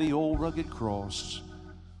did on the old rugged cross,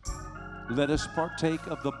 let us partake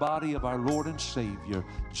of the body of our Lord and Savior,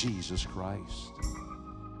 Jesus Christ.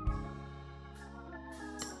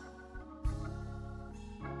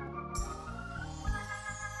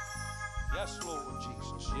 Yes, Lord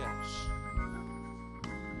Jesus, yes.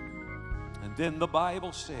 And then the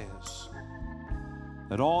Bible says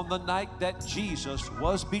that on the night that Jesus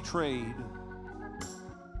was betrayed,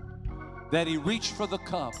 that he reached for the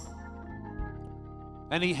cup.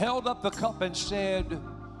 And he held up the cup and said,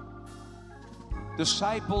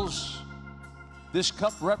 disciples, this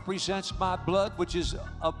cup represents my blood, which is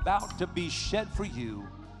about to be shed for you.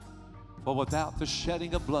 For without the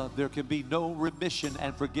shedding of blood, there can be no remission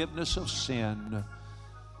and forgiveness of sin.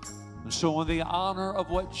 And so in the honor of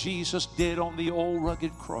what Jesus did on the old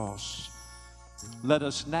rugged cross, let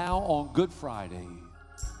us now on Good Friday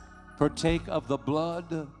partake of the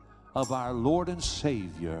blood of our Lord and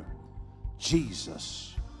Savior,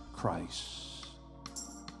 Jesus Christ.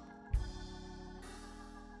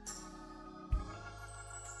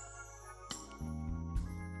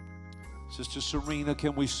 Sister Serena,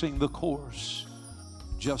 can we sing the chorus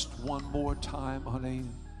just one more time, honey?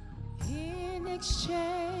 In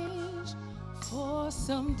exchange for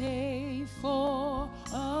someday for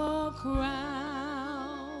a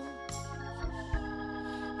crown,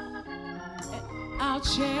 I'll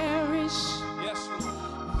cherish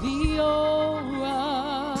the old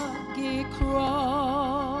rugged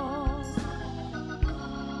cross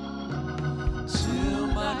till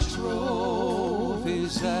my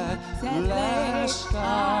trophies at last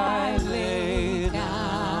I lay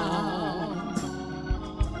down.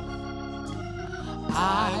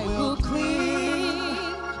 I will cling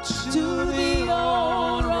to the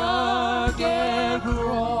old rugged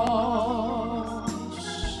cross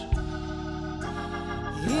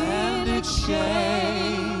And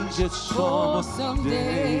exchange it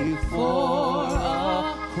someday for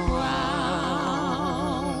a crown.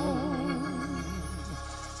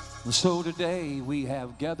 And so today we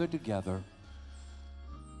have gathered together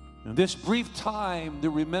in this brief time to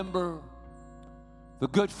remember the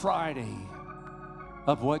Good Friday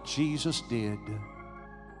of what Jesus did.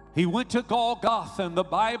 He went to Golgotha, and the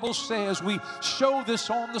Bible says, we show this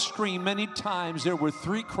on the screen many times, there were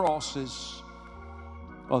 3 crosses,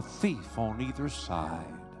 a thief on either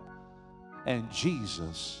side. And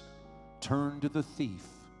Jesus turned to the thief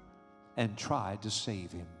and tried to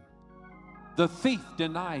save him. The thief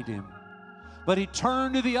denied him, but he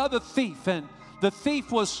turned to the other thief, and the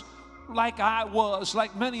thief was like I was,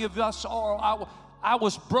 like many of us are. I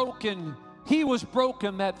was broken. He was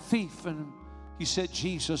broken, that thief, and he said,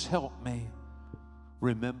 Jesus, help me.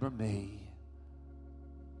 Remember me.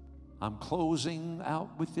 I'm closing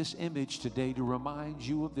out with this image today to remind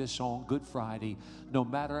you of this on Good Friday. No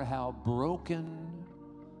matter how broken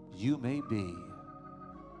you may be,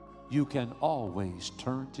 you can always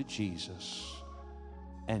turn to Jesus,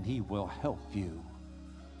 and he will help you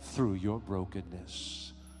through your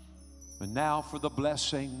brokenness. And now for the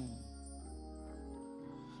blessing.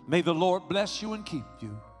 May the Lord bless you and keep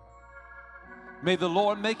you. May the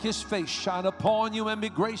Lord make his face shine upon you and be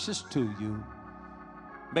gracious to you.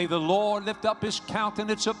 May the Lord lift up his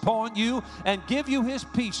countenance upon you and give you his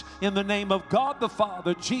peace, in the name of God the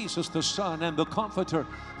Father, Jesus the Son, and the Comforter,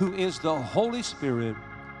 who is the Holy Spirit.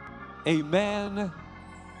 Amen,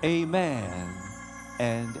 amen,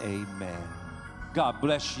 and amen. God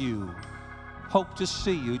bless you. Hope to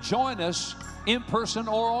see you. Join us in person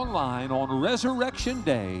or online on Resurrection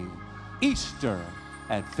Day, Easter,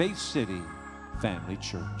 at Faith City Family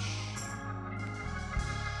Church.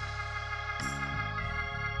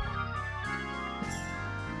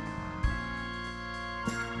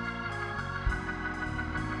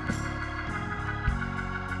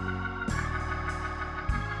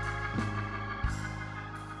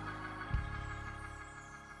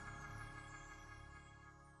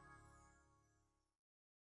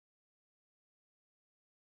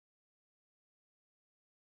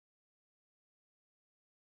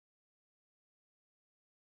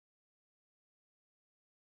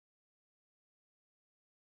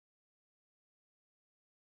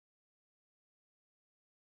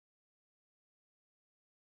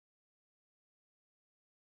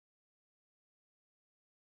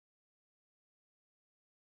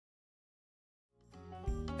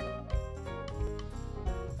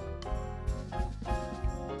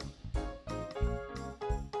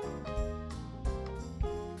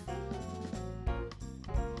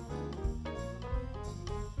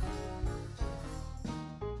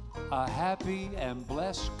 A happy and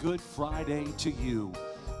blessed Good Friday to you.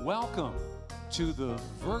 Welcome to the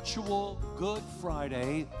virtual Good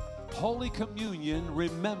Friday Holy Communion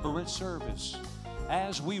Remembrance Service,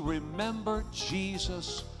 as we remember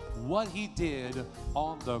Jesus, what he did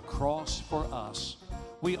on the cross for us.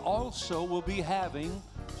 We also will be having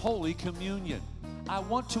Holy Communion. I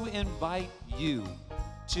want to invite you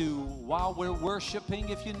to, while we're worshiping,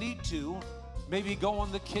 if you need to, maybe go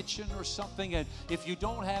in the kitchen or something, and if you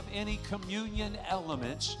don't have any communion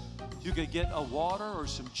elements, you could get a water or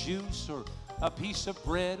some juice or a piece of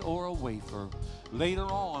bread or a wafer. Later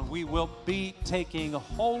on, we will be taking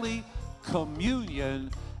Holy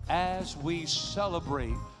Communion as we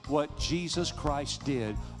celebrate what Jesus Christ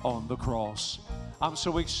did on the cross. I'm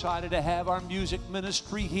so excited to have our music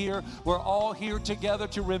ministry here. We're all here together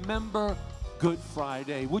to remember Good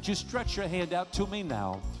Friday. Would you stretch your hand out to me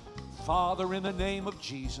now? Father, in the name of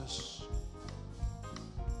Jesus,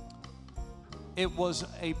 it was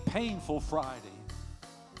a painful Friday,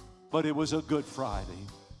 but it was a Good Friday.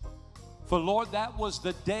 For Lord, that was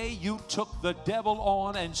the day you took the devil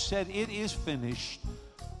on and said, it is finished.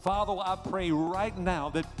 Father, I pray right now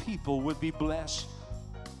that people would be blessed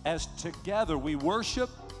as together we worship,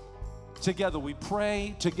 together we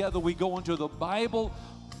pray, together we go into the Bible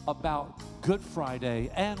about Good Friday,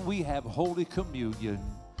 and we have Holy Communion.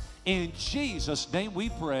 In Jesus' name we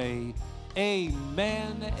pray.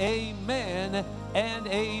 Amen, amen, and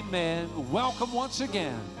amen. Welcome once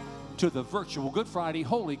again to the virtual Good Friday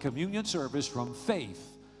Holy Communion service from Faith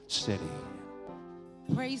City.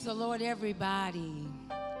 Praise the Lord, everybody.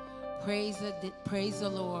 Praise the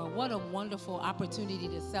Lord. What a wonderful opportunity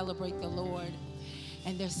to celebrate the Lord.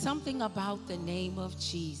 And there's something about the name of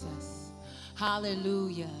Jesus.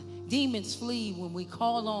 Hallelujah. Demons flee when we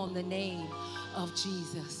call on the name of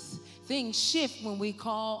Jesus. Things shift when we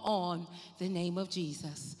call on the name of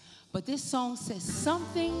Jesus. But this song says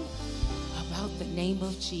something about the name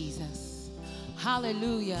of Jesus.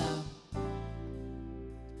 Hallelujah.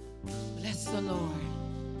 Bless the Lord.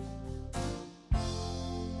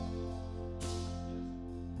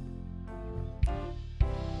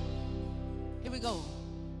 Here we go.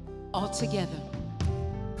 All together.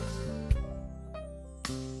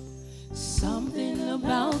 Something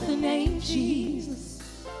about the name Jesus.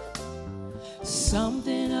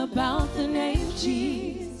 Something about the name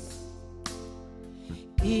Jesus.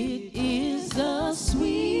 It is the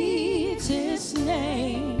sweetest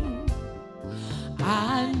name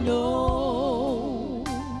I know.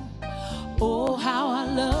 Oh, how I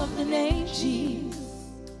love the name Jesus.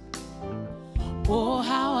 Oh,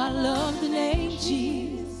 how I love the name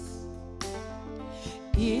Jesus.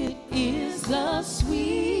 It is the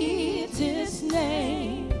sweetest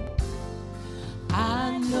name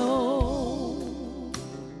I know.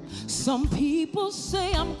 Some people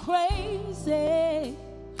say I'm crazy.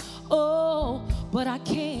 Oh, but I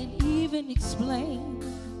can't even explain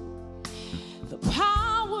the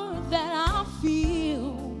power that I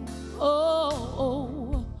feel.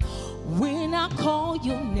 Oh, when I call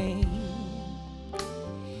your name.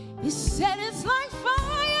 He said it's like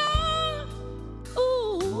fire,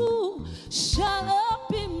 ooh, shut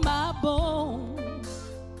up in my bones.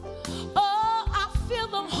 Oh, I feel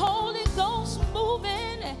the Holy Ghost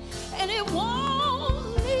moving, and it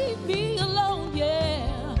won't leave me alone,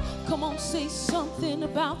 yeah. Come on, say something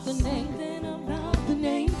about the name, something about the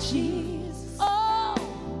name Jesus. Oh,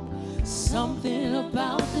 something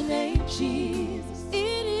about the name Jesus.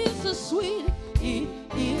 It is the sweet, it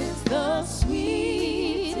is the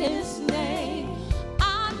sweetest name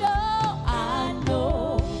I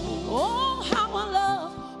know. Oh,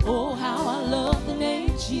 how I love the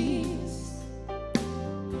name Jesus.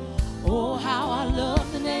 Oh, how I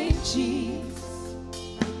love the name Jesus.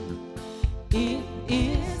 It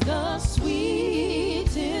is the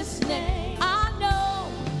sweetest name I know.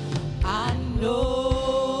 I know.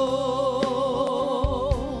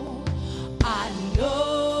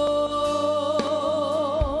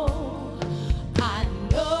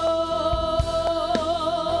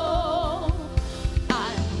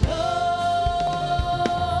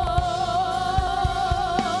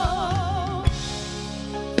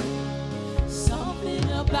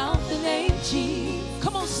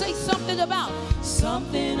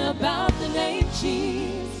 Something about the name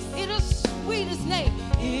Jesus. It is the sweetest name.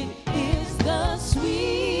 It is the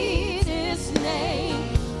sweetest name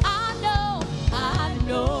I know. I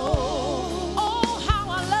know. Oh,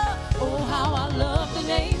 how I love the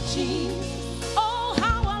name Jesus. Oh,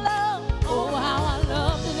 how I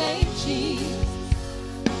love the name Jesus.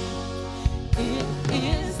 It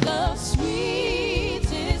is the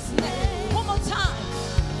sweetest name. One more time.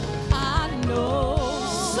 I know.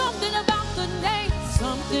 Something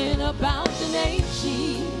about the name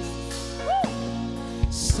Jesus. Woo.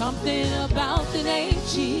 Something about the name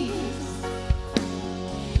Jesus.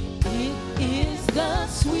 It is the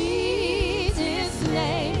sweetest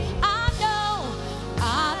name I know.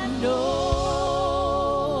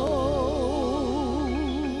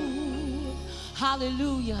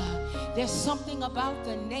 Hallelujah. There's something about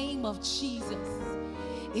the name of Jesus.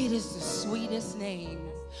 It is the sweetest name.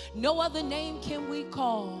 No other name can we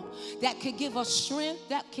call that can give us strength,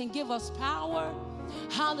 that can give us power,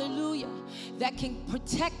 hallelujah, that can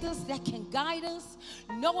protect us, that can guide us.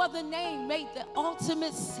 No other name made the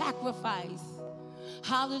ultimate sacrifice,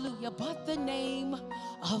 hallelujah, but the name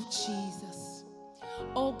of Jesus.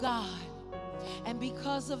 Oh God, and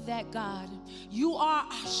because of that, God, you are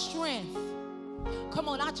our strength. Come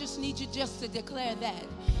on, I just need you just to declare that.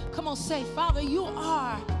 Come on, say, Father, you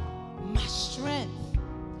are my strength,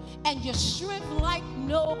 and your strength like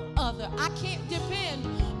no other. I can't depend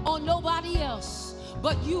on nobody else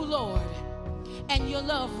but you, Lord, and your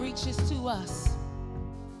love reaches to us.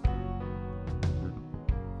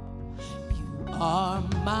 You are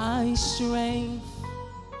my strength,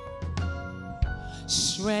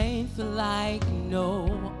 strength like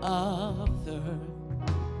no other,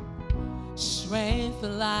 strength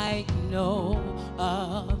like no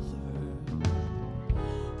other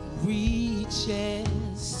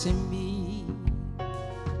reaches to me.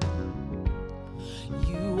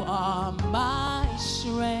 You are my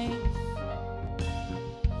strength,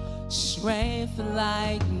 strength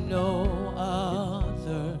like no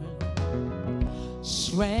other,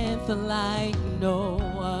 strength like no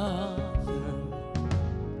other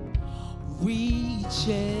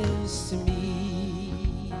reaches to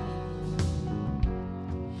me.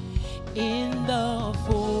 In the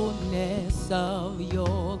fullness of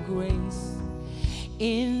your grace,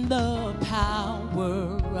 in the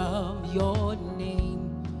power of your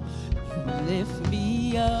name, you lift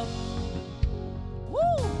me up. Woo!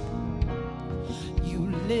 You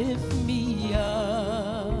lift me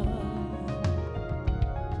up.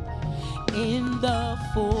 In the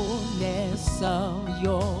fullness of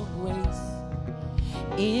your grace,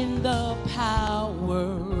 in the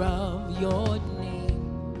power of your name,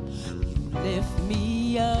 you lift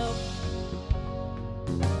me up.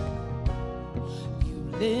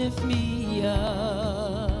 You lift me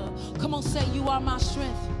up. Come on, say, you are my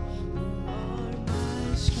strength. You are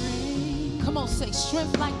my strength. Come on, say,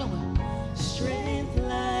 strength like no other. Strength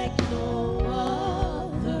like no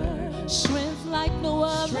other. Strength like no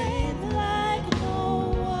other. Strength like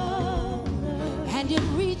no other. And it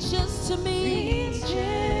reaches to me.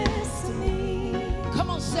 Reaches to me. Come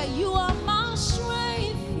on, say, you are my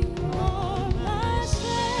strength. You are my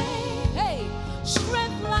strength. Hey,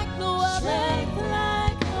 strength like no other. Strength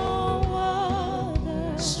like no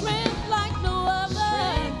other. Strength like no other.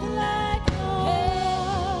 Strength like no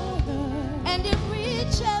other. And it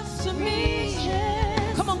reaches to me.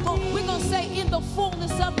 Reaches Come on, we're going to say, in the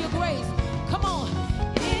fullness of your grace. Come on.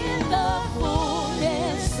 in the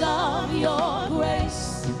fullness of your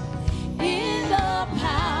grace, In the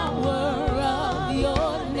power of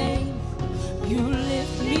your name, you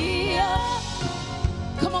lift me up.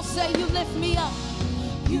 Come on, say, you lift me up.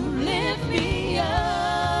 You lift me up.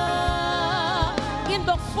 In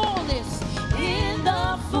the fullness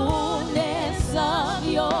of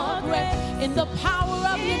your grace, in the power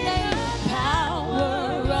of your name,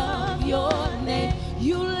 power of your name,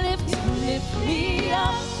 you lift me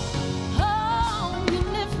up. Oh, you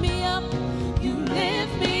lift me up. You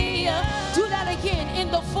lift me up. Do that again.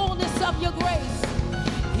 In the fullness of your grace.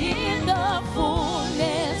 In the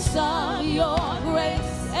fullness of your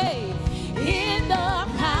grace. Hey, in the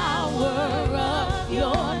power of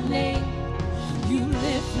your name, you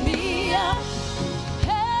lift me up.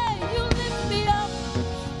 Hey, you lift me up.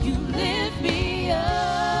 You lift me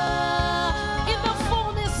up. In the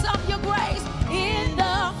fullness of your grace. In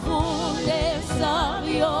the fullness of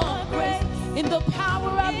your grace. In the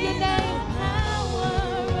power of your name.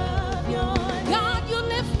 God, you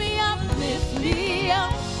lift me up. Lift me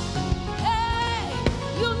up. Hey,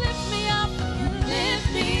 you lift me up. You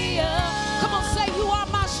lift me up. Come on, say, you are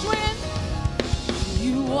my strength.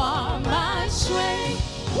 You are my strength.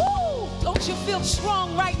 Woo! Don't you feel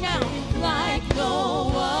strong right now? Like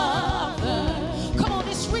no other. Come on,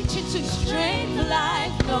 it's reaching to strength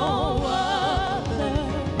like no other.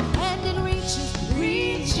 And it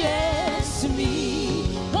reaches to me.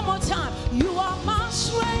 One more time. You are my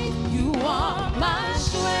strength. You are my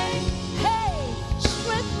strength. Hey,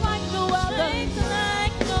 strength like no other. strength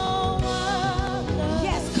like no other.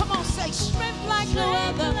 Yes, come on, say strength like no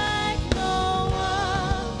Strength other. like no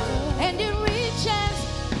other. And it reaches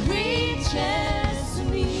to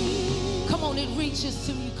me. Come on, it reaches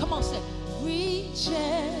to me. Come on, say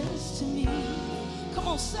reaches to me. Come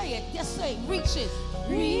on, say it. Yes, say reaches.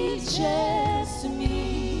 Reaches to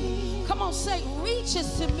me. Come on, say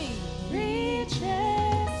reaches to me. Reaches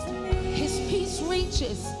to me. His peace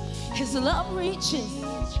reaches. His love reaches.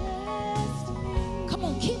 Reaches to me. Come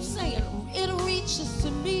on, keep saying it reaches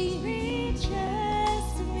to me. Reaches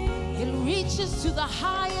to me. It reaches to the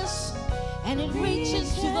highest and it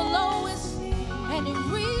reaches to the lowest. and it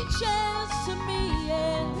reaches to me,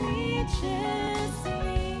 yeah. Reaches to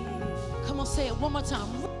me. Come on, say it one more time.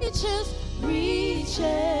 Reaches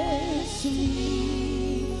to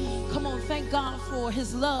me. Come on, thank God for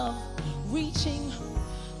his love reaching.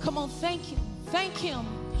 Come on, thank him. Thank him.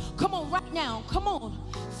 Come on, right now. Come on.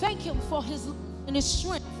 Thank him for his love and his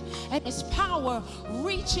strength and his power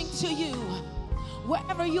reaching to you.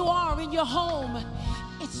 Wherever you are in your home,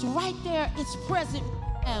 it's right there. It's present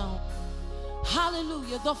now.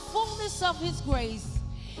 Hallelujah. The fullness of his grace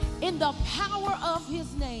in the power of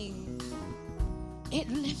his name. It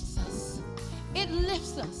lifts us. It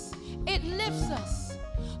lifts us. It lifts us.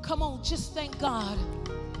 Come on, just thank God.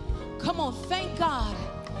 Come on, thank God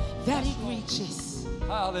that it reaches.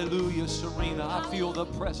 Hallelujah, Serena. I feel the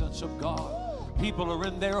presence of God. People are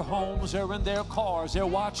in their homes, they're in their cars, they're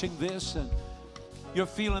watching this, and you're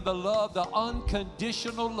feeling the love, the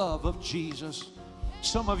unconditional love of Jesus.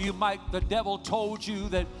 Some of you the devil told you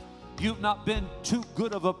that you've not been too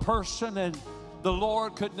good of a person and the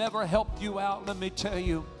Lord could never help you out. Let me tell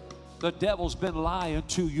you, the devil's been lying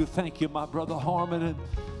to you. Thank you, my brother Harmon. And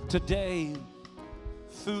today,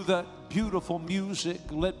 through that beautiful music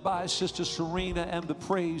led by Sister Serena and the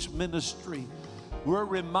praise ministry, we're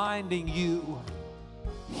reminding you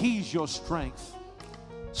he's your strength.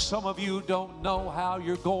 Some of you don't know how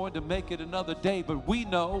you're going to make it another day, but we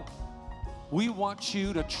know. We want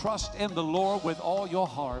you to trust in the Lord with all your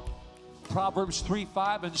heart. Proverbs 3,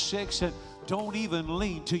 5, and 6, and don't even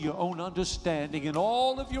lean to your own understanding. In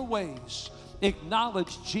all of your ways,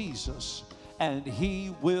 acknowledge Jesus, and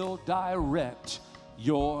he will direct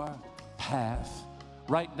your path.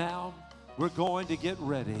 Right now, we're going to get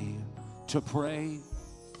ready to pray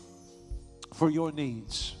for your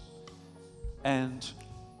needs. And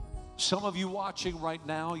some of you watching right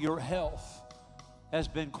now, your health has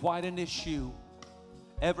been quite an issue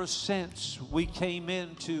ever since we came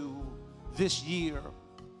into this year.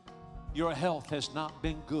 Your health has not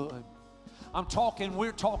been good.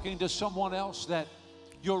 We're talking to someone else that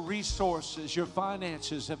your resources, your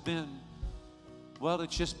finances have been, well,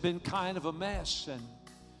 it's just been kind of a mess.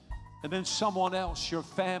 And then someone else, your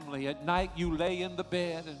family, at night you lay in the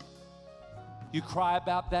bed and you cry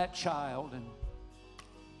about that child, and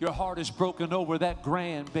your heart is broken over that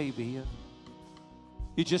grandbaby. And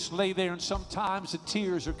you just lay there, and sometimes the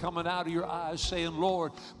tears are coming out of your eyes saying,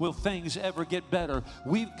 Lord, will things ever get better?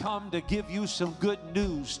 We've come to give you some good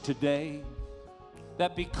news today,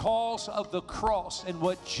 that because of the cross and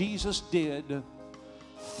what Jesus did,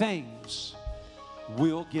 things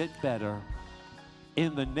will get better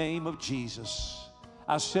in the name of Jesus.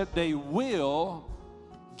 I said they will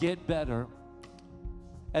get better.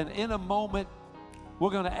 And in a moment,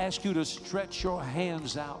 we're going to ask you to stretch your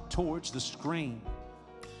hands out towards the screen.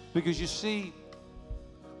 Because you see,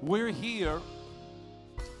 we're here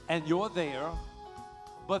and you're there,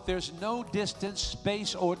 but there's no distance,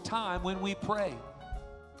 space, or time when we pray.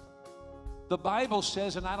 The Bible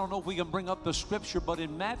says, and I don't know if we can bring up the scripture, but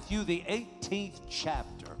in Matthew, the 18th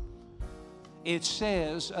chapter, it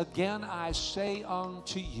says, again, I say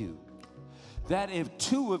unto you, that if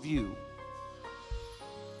two of you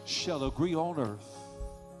shall agree on earth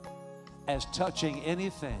as touching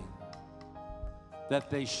anything that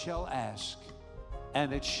they shall ask,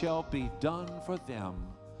 and it shall be done for them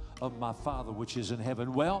of my Father which is in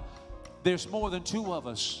heaven. Well, there's more than two of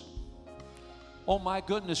us. Oh my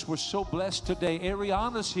goodness, we're so blessed today.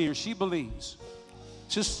 Ariana's here, she believes.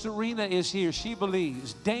 Sister Serena is here, she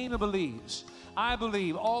believes. Dana believes. I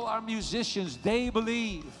believe. All our musicians, they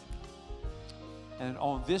believe. And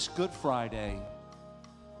on this Good Friday,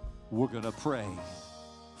 we're going to pray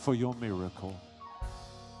for your miracle.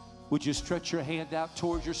 Would you stretch your hand out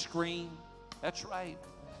towards your screen? That's right.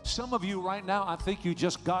 Some of you right now, I think you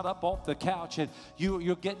just got up off the couch and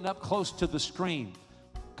you're getting up close to the screen.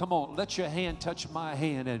 Come on, let your hand touch my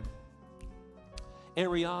hand. And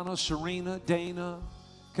Ariana, Serena, Dana,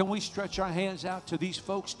 can we stretch our hands out to these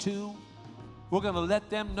folks too? We're going to let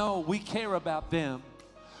them know we care about them.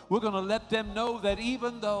 We're going to let them know that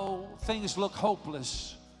even though things look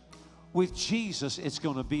hopeless, with Jesus, it's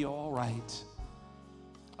going to be all right.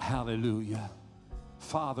 Hallelujah.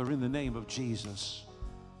 Father, in the name of Jesus,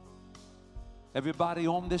 everybody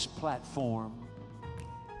on this platform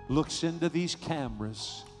looks into these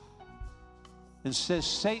cameras and says,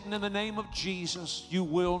 Satan, in the name of Jesus, you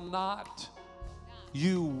will not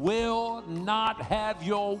have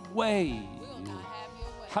your way.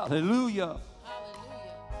 Hallelujah.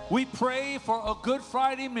 We pray for a Good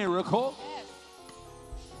Friday miracle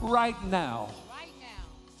right now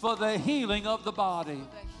for the healing of the body,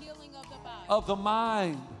 of the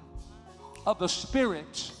mind, of the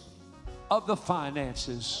spirit, of the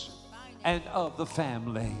finances and of the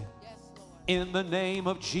family. In the name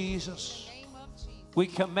of Jesus, we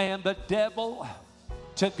command the devil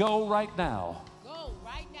to go right now.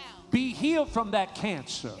 Be healed from that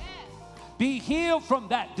cancer. Be healed from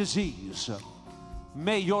that disease.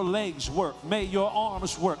 May your legs work. May your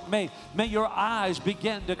arms work. May your eyes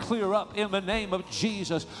begin to clear up in the name of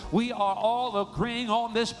Jesus. We are all agreeing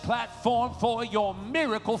on this platform for your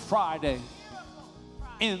Miracle Friday.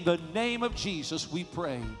 In the name of Jesus, we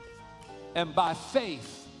pray. And by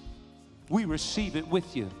faith, we receive it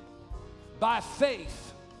with you. By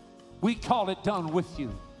faith, we call it done with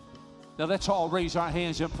you. Now let's all raise our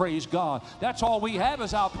hands and praise God. That's all we have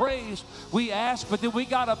is our praise. We ask, but then we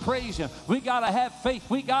got to praise Him. We got to have faith.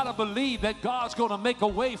 We got to believe that God's going to make a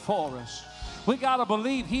way for us. We got to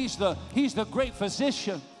believe He's the great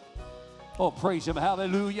physician. Oh, praise Him.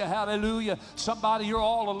 Hallelujah, hallelujah. Somebody, you're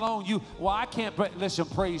all alone. I can't pray. Listen,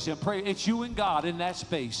 praise Him. Pray. It's you and God in that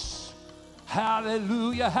space.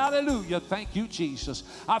 Hallelujah, hallelujah. Thank you, Jesus.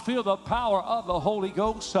 I feel the power of the Holy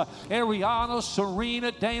Ghost. Ariana,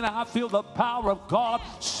 Serena, Dana, I feel the power of God.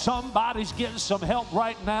 Somebody's getting some help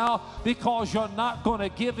right now because you're not going to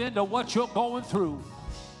give in to what you're going through.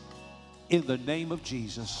 In the name of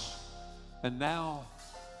Jesus. And now,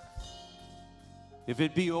 if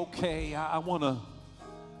it be okay, I want to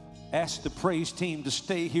ask the praise team to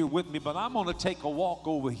stay here with me, but I'm going to take a walk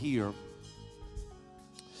over here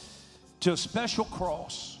to a special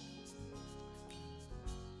cross.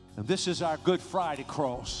 And this is our Good Friday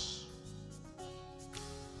cross.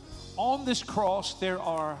 On this cross there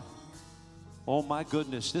are, oh my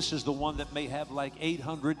goodness, this is the one that may have like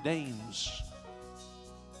 800 names.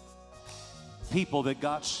 People that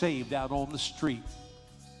got saved out on the street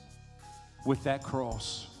with that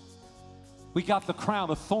cross. We got the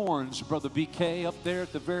crown of thorns, Brother BK, up there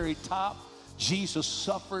at the very top. Jesus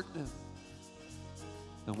suffered.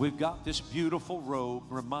 And we've got this beautiful robe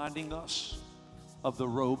reminding us of the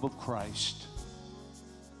robe of Christ.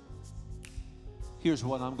 Here's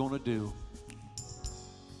what I'm going to do.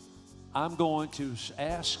 I'm going to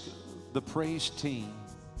ask the praise team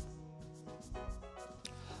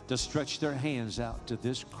to stretch their hands out to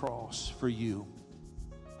this cross for you.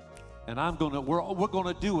 And we're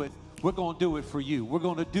going to do it. We're going to do it for you. We're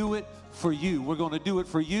going to do it for you. We're going to do it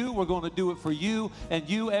for you. We're going to do it for you. And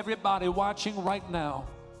you, everybody watching right now,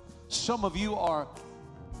 some of you are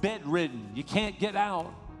bedridden. You can't get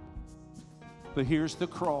out. But here's the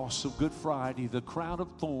cross of Good Friday, the crown of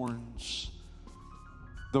thorns,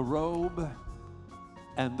 the robe,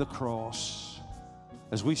 and the cross.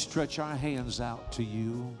 As we stretch our hands out to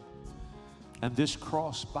you and this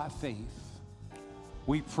cross by faith,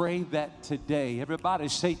 we pray that today, everybody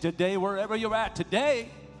say today, wherever you're at, today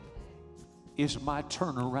is my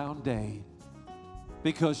turnaround day.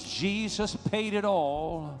 Because Jesus paid it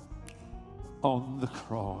all on the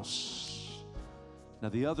cross. Now,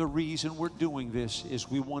 the other reason we're doing this is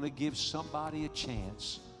we want to give somebody a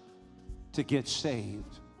chance to get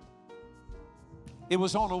saved. It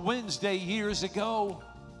was on a Wednesday years ago.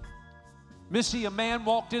 Missy, a man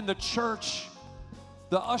walked in the church.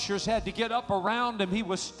 The ushers had to get up around him. He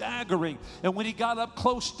was staggering. And when he got up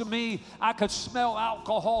close to me, I could smell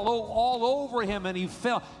alcohol all over him, and he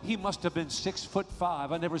fell. He must have been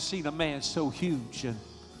 6'5". I never seen a man so huge. And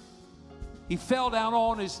he fell down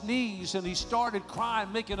on his knees, and he started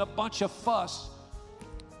crying, making a bunch of fuss.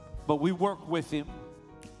 But we worked with him,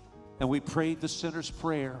 and we prayed the sinner's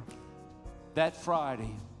prayer. That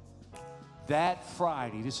Friday,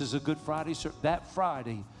 this is a Good Friday, sir. That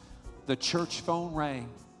Friday, the church phone rang.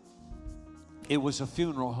 It was a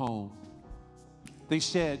funeral home. They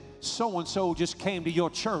said, so-and-so just came to your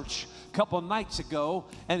church a couple nights ago,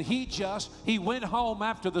 and he went home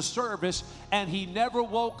after the service, and he never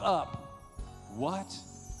woke up. What?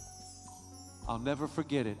 I'll never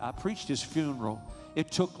forget it. I preached his funeral.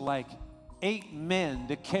 It took like 8 men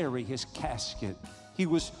to carry his casket. He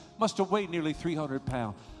must have weighed nearly 300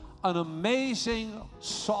 pounds. An amazing,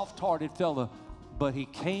 soft-hearted fella. But he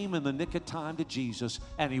came in the nick of time to Jesus,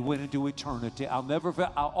 and he went into eternity.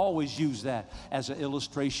 I'll always use that as an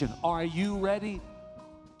illustration. Are you ready?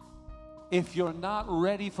 If you're not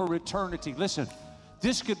ready for eternity, listen,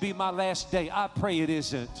 this could be my last day. I pray it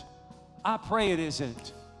isn't. I pray it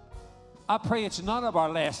isn't. I pray it's none of our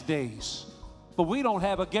last days. But we don't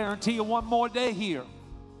have a guarantee of one more day here.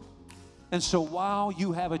 And so while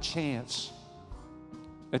you have a chance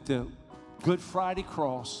at the Good Friday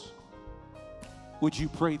cross, would you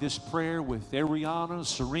pray this prayer with Ariana,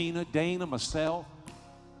 Serena, Dana, myself?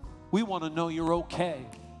 We want to know you're okay.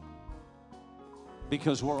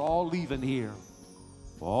 Because we're all leaving here.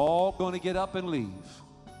 We're all going to get up and leave.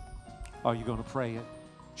 Are you going to pray it?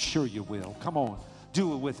 Sure you will. Come on.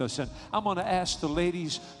 Do it with us. And I'm going to ask the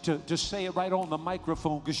ladies to say it right on the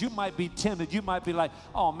microphone, because you might be timid. You might be like,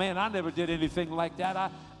 oh, man, I never did anything like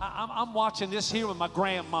that. I'm watching this here with my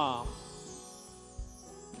grandma.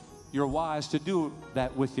 You're wise to do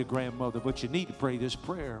that with your grandmother, but you need to pray this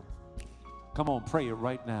prayer. Come on, pray it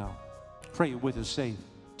right now. Pray it with us. Say,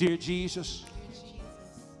 dear Jesus,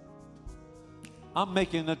 I'm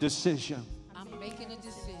making a decision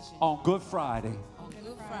on Good Friday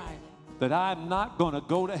that I'm not going to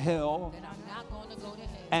go to hell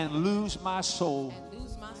and lose my soul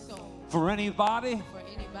for anybody,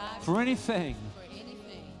 for anything.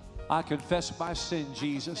 I confess my sin,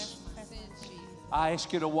 Jesus. I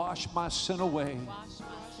ask you to wash my sin away.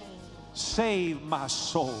 Save my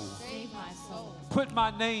soul. Put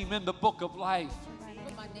my name in the book of life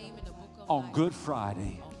on Good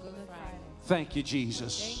Friday. Thank you,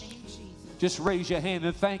 Jesus. Just raise your hand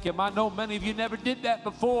and thank him. I know many of you never did that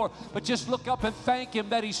before, but just look up and thank him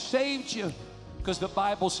that he saved you, because the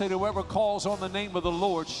Bible said whoever calls on the name of the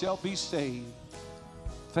Lord shall be saved.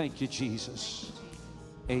 Thank you, Jesus.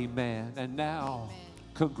 Amen. And now,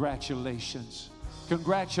 congratulations.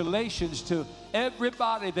 Congratulations to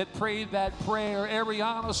everybody that prayed that prayer.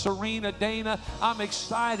 Ariana, Serena, Dana. I'm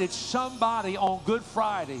excited. Somebody on Good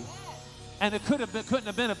Friday, and it couldn't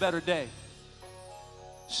have been a better day,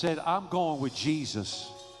 said, I'm going with Jesus.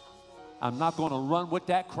 I'm not going to run with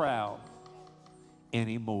that crowd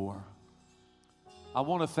anymore. I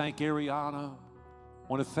want to thank Ariana. I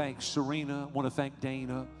want to thank Serena. I want to thank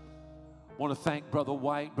Dana. I want to thank Brother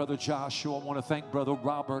White, Brother Joshua. I want to thank Brother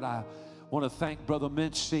Robert. I want to thank Brother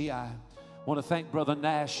Mincy. I want to thank Brother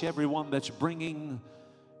Nash, everyone that's bringing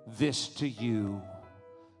this to you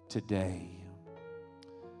today.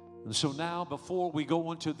 And so now, before we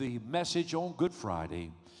go into the message on Good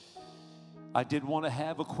Friday, I did want to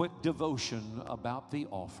have a quick devotion about the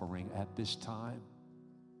offering at this time.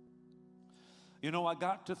 You know, I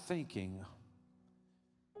got to thinking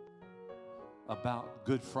about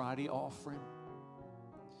Good Friday offering.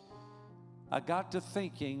 I got to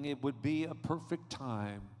thinking it would be a perfect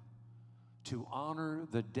time to honor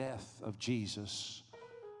the death of Jesus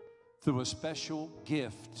through a special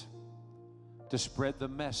gift to spread the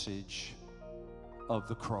message of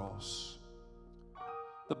the cross.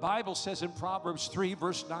 The Bible says in Proverbs 3,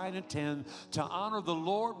 verse 9 and 10, to honor the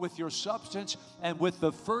Lord with your substance and with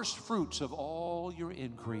the first fruits of all your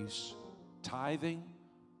increase, tithing,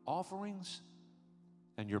 offerings,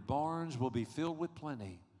 and your barns will be filled with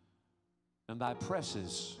plenty, and thy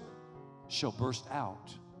presses shall burst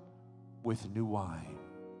out with new wine.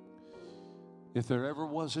 If there ever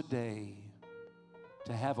was a day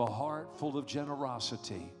to have a heart full of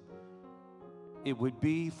generosity, it would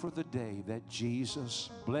be for the day that Jesus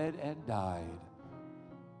bled and died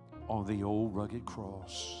on the old rugged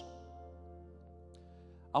cross.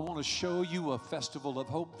 I want to show you a Festival of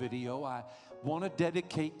Hope video. I want to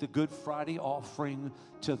dedicate the Good Friday offering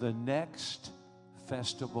to the next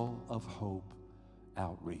Festival of Hope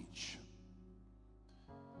outreach.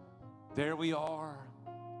 There we are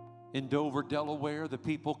in Dover, Delaware, the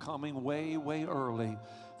people coming way, way early,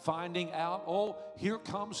 finding out, oh, here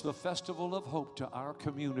comes the Festival of Hope to our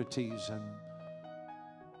communities, and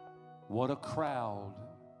what a crowd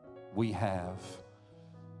we have.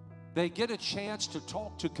 They get a chance to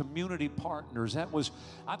talk to community partners.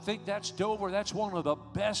 I think that's Dover. That's one of the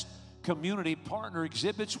best community partner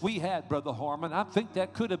exhibits we had, Brother Harmon. I think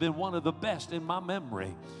that could have been one of the best in my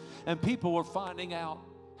memory. And people were finding out,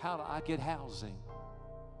 how do I get housing?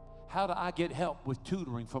 How do I get help with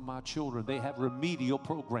tutoring for my children? They have remedial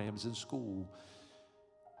programs in school.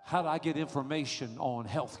 How do I get information on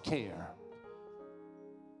health care?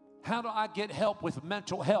 How do I get help with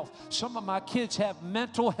mental health? Some of my kids have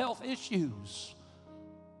mental health issues.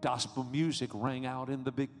 Gospel music rang out in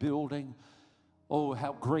the big building. Oh,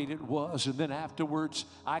 how great it was. And then afterwards,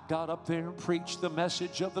 I got up there and preached the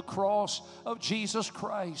message of the cross of Jesus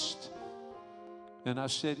Christ. And I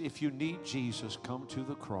said, if you need Jesus, come to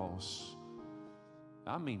the cross.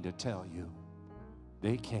 I mean to tell you,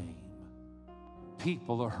 they came.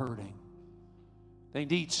 People are hurting. They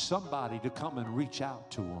need somebody to come and reach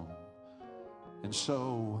out to them. And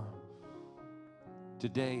so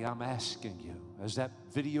today I'm asking you, as that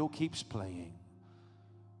video keeps playing,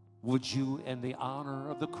 would you, in the honor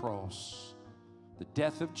of the cross, the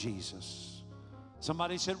death of Jesus?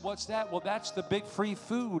 Somebody said, what's that? Well, that's the big free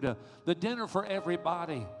food, the dinner for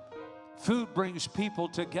everybody. Food brings people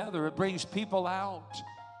together. It brings people out.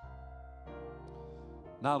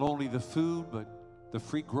 Not only the food, but the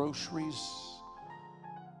free groceries.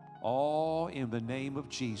 All in the name of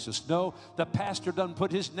Jesus. No, the pastor doesn't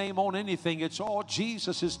put his name on anything. It's all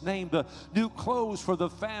Jesus' name. The new clothes for the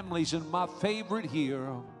families, and my favorite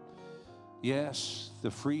here, yes,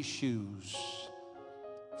 the free shoes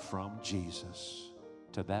from Jesus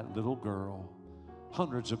to that little girl.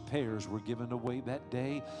 Hundreds of pairs were given away that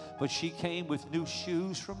day, but she came with new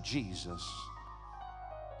shoes from Jesus.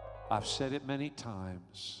 I've said it many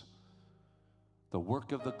times. The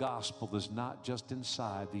work of the gospel is not just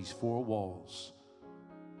inside these four walls,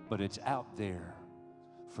 but it's out there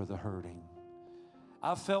for the hurting.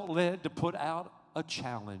 I felt led to put out a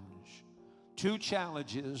challenge. 2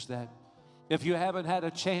 challenges that if you haven't had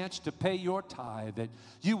a chance to pay your tithe, that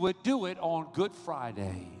you would do it on Good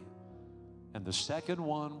Friday. And the second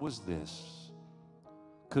one was this.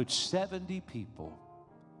 Could 70 people,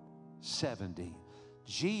 70,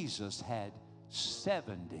 Jesus had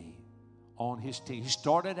 70 on his team. He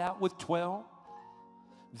started out with 12.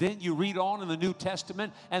 Then you read on in the New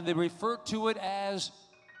Testament, and they refer to it as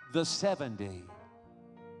the 70.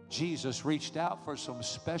 Jesus reached out for some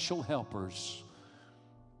special helpers.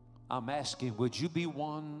 I'm asking, would you be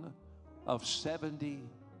one of 70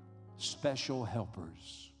 special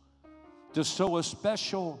helpers to sow a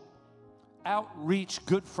special outreach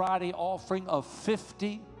Good Friday offering of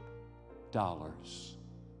 $50?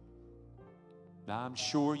 Now, I'm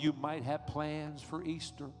sure you might have plans for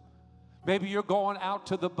Easter. Maybe you're going out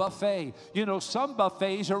to the buffet. You know, some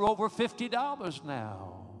buffets are over $50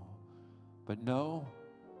 now. But no,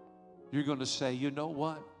 you're going to say, you know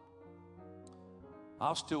what?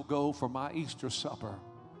 I'll still go for my Easter supper.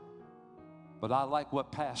 But I like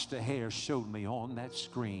what Pastor Hare showed me on that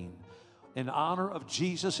screen. In honor of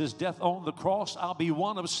Jesus' death on the cross, I'll be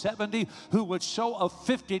one of 70 who would sow a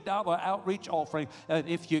 $50 outreach offering. And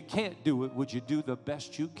if you can't do it, would you do the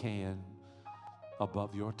best you can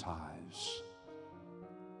above your tithes?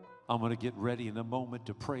 I'm going to get ready in a moment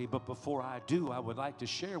to pray. But before I do, I would like to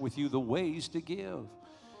share with you the ways to give.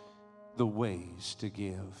 The ways to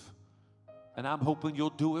give. And I'm hoping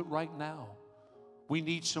you'll do it right now. We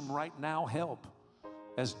need some right now help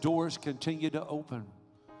as doors continue to open.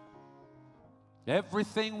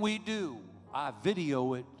 Everything we do, I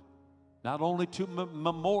video it, not only to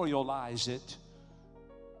memorialize it,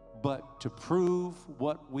 but to prove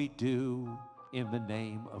what we do in the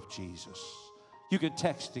name of Jesus. You can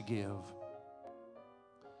text to give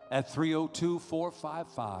at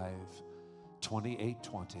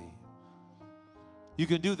 302-455-2820. You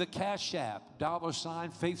can do the Cash App,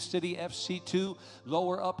 $ Faith City FC2,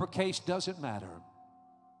 lower uppercase, doesn't matter.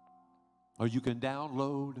 Or you can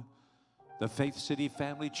download the Faith City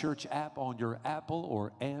Family Church app on your Apple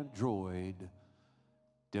or Android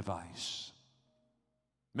device.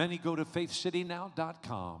 Many go to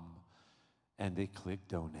faithcitynow.com and they click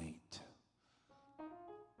donate.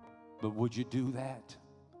 But would you do that?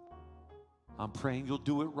 I'm praying you'll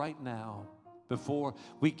do it right now before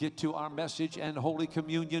we get to our message and Holy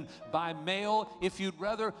Communion by mail. If you'd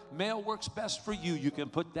rather, mail works best for you. You can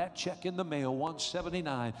put that check in the mail,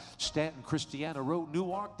 179 Stanton Christiana Road,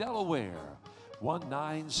 Newark, Delaware,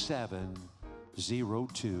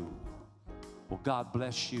 19702. Well, God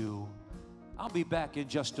bless you. I'll be back in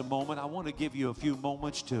just a moment. I want to give you a few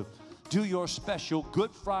moments to do your special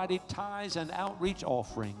Good Friday tithes and outreach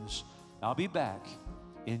offerings. I'll be back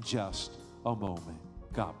in just a moment.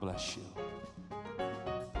 God bless you.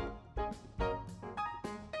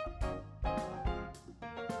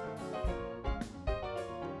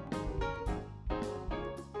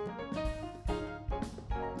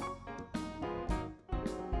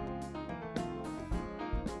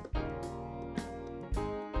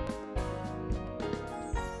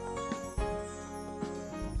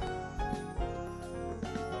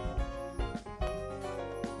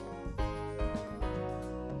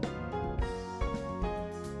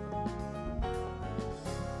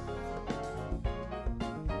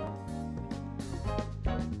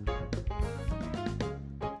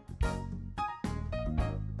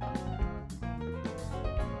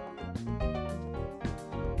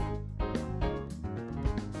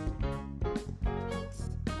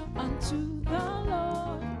 Unto the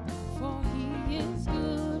Lord, for he is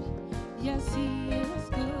good. Yes, he is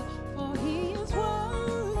good, for he is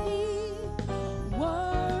worthy,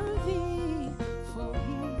 worthy, for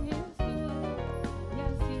he is good.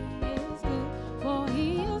 Yes, he is good, for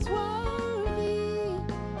he is worthy,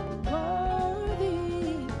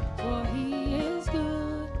 worthy, for he is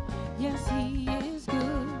good. Yes, he is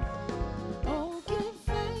good. Oh, give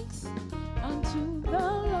thanks unto the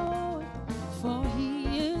Lord, for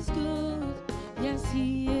he is good.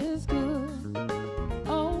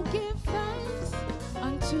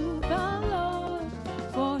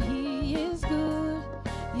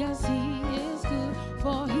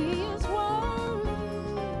 for he is worthy,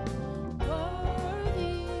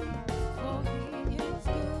 worthy, for he is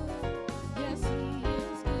good. Yes, he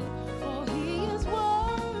is good, for he is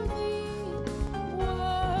worthy,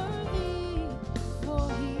 worthy, for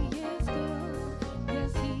he is good.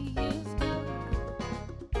 Yes, he is good.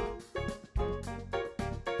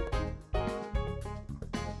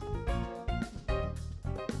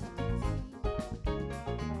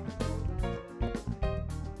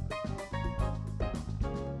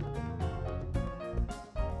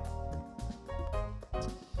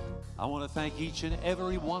 I want to thank each and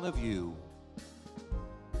every one of you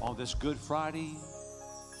on this Good Friday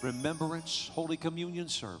Remembrance Holy Communion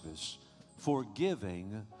service for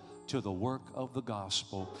giving to the work of the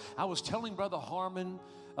gospel. I was telling Brother Harmon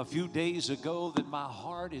a few days ago that my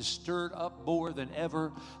heart is stirred up more than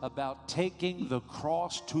ever about taking the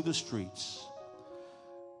cross to the streets.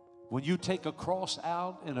 When you take a cross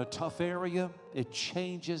out in a tough area, it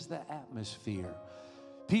changes the atmosphere.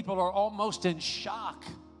 People are almost in shock.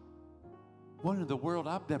 What in the world?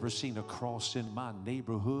 I've never seen a cross in my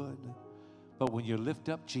neighborhood. But when you lift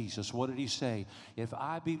up Jesus, what did he say? If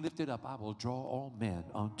I be lifted up, I will draw all men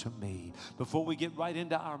unto me. Before we get right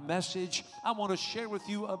into our message, I want to share with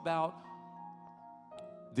you about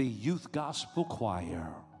the Youth Gospel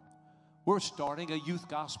Choir. We're starting a youth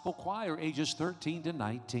gospel choir, ages 13 to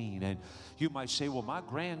 19. And you might say, well, my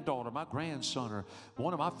granddaughter, my grandson, or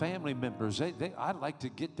one of my family members, I'd like to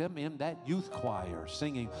get them in that youth choir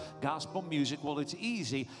singing gospel music. Well, it's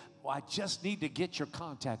easy. I just need to get your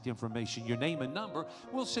contact information, your name and number.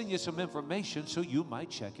 We'll send you some information so you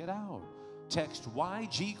might check it out. Text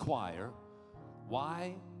YG Choir,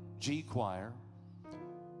 YG Choir,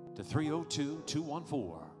 to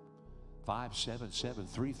 302-214.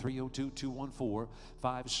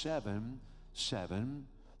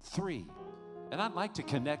 577-3302-214-5773. And I'd like to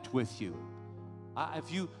connect with you.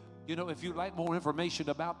 If you like more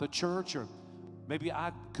information about the church, or maybe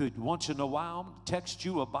I could once in a while text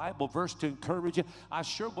you a Bible verse to encourage you, I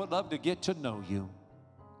sure would love to get to know you.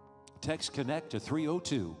 Text connect to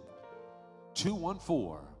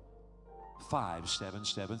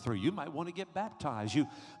 302-214-5773. You might want to get baptized. You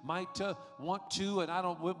might want to, and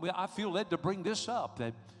I feel led to bring this up,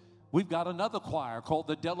 that we've got another choir called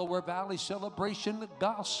the Delaware Valley Celebration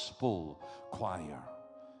Gospel Choir.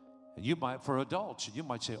 And you might, for adults, you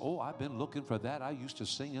might say, oh, I've been looking for that. I used to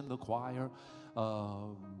sing in the choir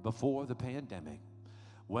before the pandemic.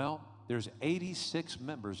 Well, there's 86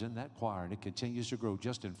 members in that choir, and it continues to grow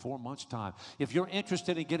just in 4 months' time. If you're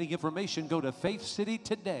interested in getting information, go to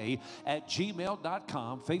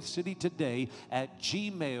faithcitytoday@gmail.com,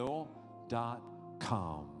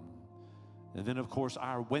 faithcitytoday@gmail.com. And then, of course,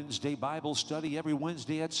 our Wednesday Bible study every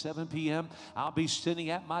Wednesday at 7 p.m. I'll be sitting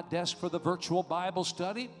at my desk for the virtual Bible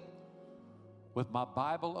study with my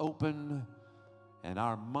Bible open and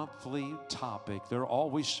our monthly topic. They're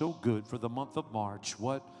always so good for the month of March.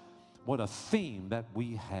 What a theme that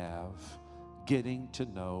we have, getting to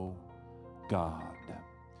know God.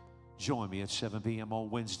 Join me at 7 p.m. on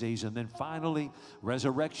Wednesdays. And then finally,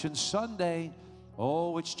 Resurrection Sunday.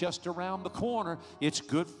 Oh, it's just around the corner. It's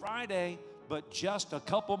Good Friday, but just a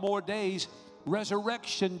couple more days.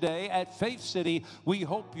 Resurrection Day at Faith City. We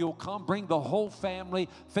hope you'll come. Bring the whole family.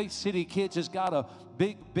 Faith City Kids has got a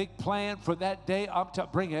big plan for that day.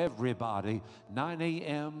 Bring everybody. 9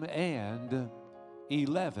 a.m. and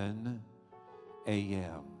 11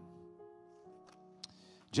 a.m.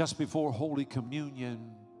 Just before Holy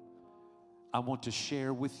Communion, I want to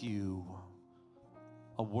share with you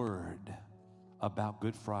a word about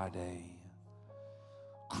Good Friday.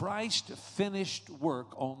 Christ finished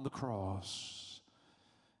work on the cross.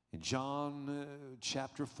 In John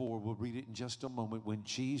chapter 4, we'll read it in just a moment. When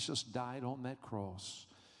Jesus died on that cross,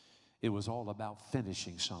 it was all about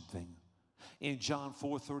finishing something. In John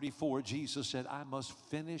 4:34, Jesus said, I must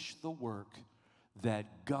finish the work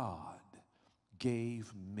that God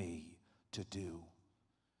gave me to do.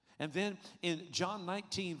 And then in John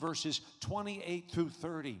 19, verses 28 through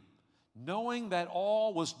 30, knowing that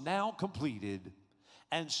all was now completed,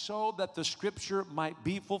 and so that the scripture might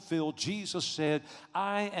be fulfilled, Jesus said,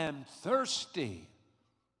 I am thirsty.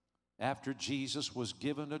 After Jesus was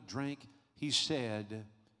given a drink, he said,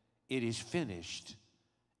 it is finished.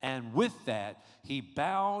 And with that, he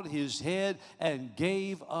bowed his head and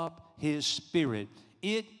gave up his spirit.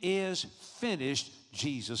 It is finished,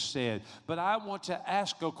 Jesus said. But I want to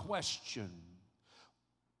ask a question.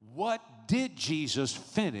 What did Jesus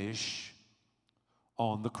finish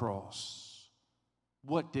on the cross?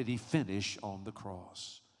 What did he finish on the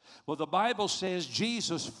cross? Well, the Bible says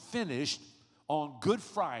Jesus finished on Good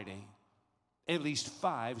Friday at least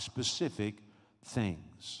 5 specific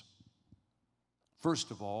things.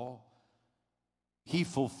 First of all, he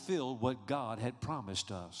fulfilled what God had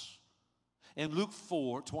promised us. In Luke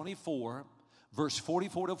 4:24, verse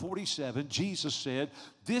 44 to 47, Jesus said,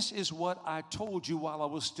 "This is what I told you while I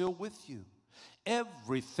was still with you.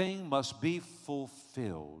 Everything must be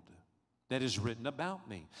fulfilled that is written about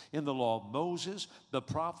me in the law of Moses, the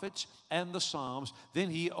prophets, and the Psalms." Then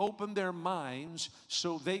he opened their minds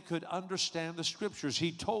so they could understand the scriptures.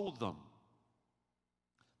 He told them,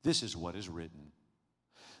 "This is what is written.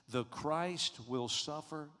 The Christ will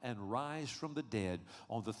suffer and rise from the dead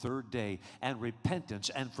on the third day, and repentance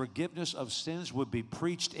and forgiveness of sins will be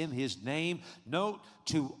preached in his name." Note,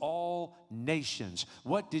 to all nations.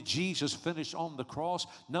 What did Jesus finish on the cross?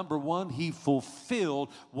 Number one, he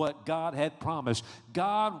fulfilled what God had promised.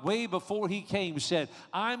 God, way before he came, said,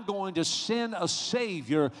 "I'm going to send a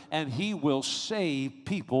Savior, and he will save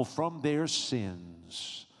people from their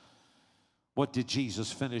sins." What did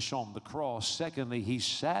Jesus finish on the cross? Secondly, he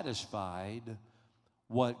satisfied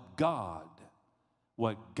what God's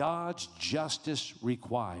justice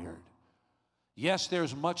required. Yes,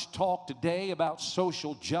 there's much talk today about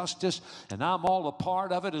social justice, and I'm all a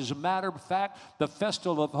part of it. As a matter of fact, the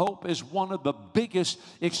Festival of Hope is one of the biggest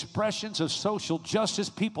expressions of social justice.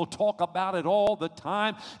 People talk about it all the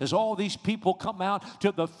time as all these people come out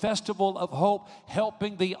to the Festival of Hope,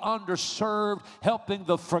 helping the underserved, helping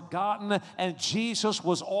the forgotten, and Jesus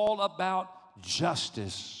was all about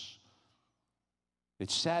justice. It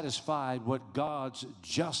satisfied what God's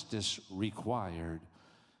justice required.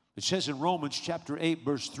 It says in Romans chapter 8,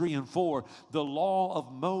 verse 3 and 4, the law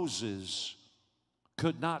of Moses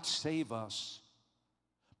could not save us,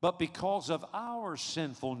 but because of our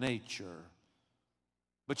sinful nature.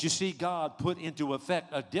 But you see, God put into effect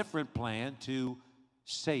a different plan to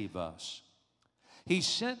save us. He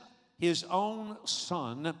sent his own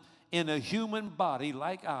Son in a human body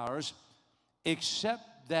like ours,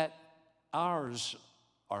 except that ours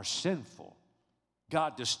are sinful.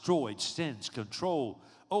 God destroyed sin's control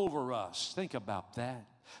over us. Think about that.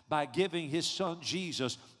 By giving his Son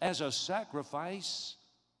Jesus as a sacrifice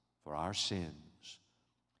for our sins.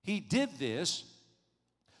 He did this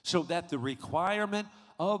so that the requirement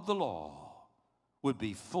of the law would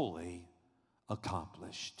be fully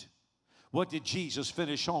accomplished. What did Jesus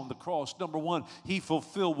finish on the cross? Number one, he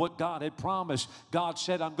fulfilled what God had promised. God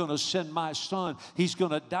said, "I'm going to send my Son. He's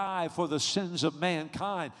going to die for the sins of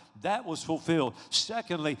mankind." That was fulfilled.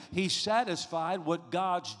 Secondly, he satisfied what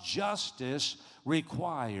God's justice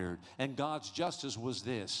required. And God's justice was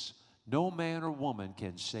this: no man or woman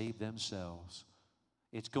can save themselves.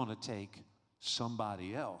 It's going to take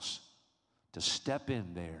somebody else to step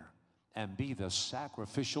in there and be the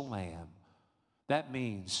sacrificial lamb. That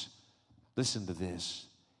means, listen to this,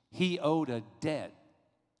 he owed a debt.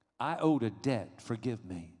 I owed a debt, forgive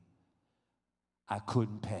me, I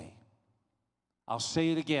couldn't pay. I'll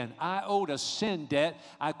say it again. I owed a sin debt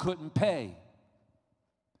I couldn't pay.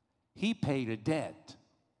 He paid a debt,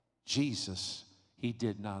 Jesus, he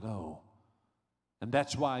did not owe. And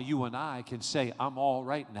that's why you and I can say, "I'm all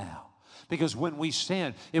right now." Because when we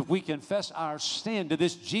sin, if we confess our sin to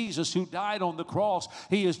this Jesus who died on the cross,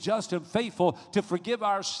 he is just and faithful to forgive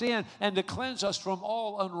our sin and to cleanse us from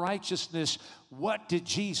all unrighteousness. What did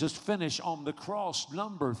Jesus finish on the cross?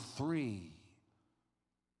 Number three,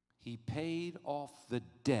 he paid off the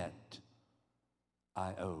debt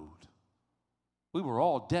I owed. We were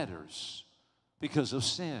all debtors because of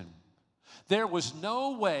sin. There was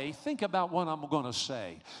no way, think about what I'm going to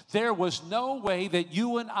say. There was no way that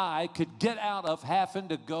you and I could get out of having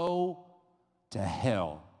to go to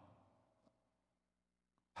hell.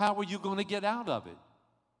 How were you going to get out of it?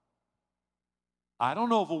 I don't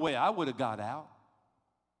know of a way I would have got out.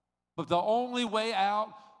 But the only way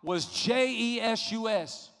out was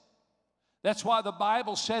Jesus. That's why the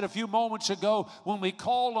Bible said a few moments ago, when we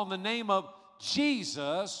call on the name of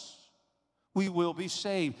Jesus, we will be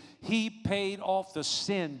saved. He paid off the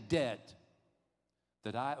sin debt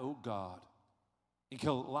that I owe God. In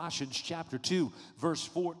Colossians chapter 2, verse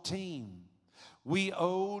 14, we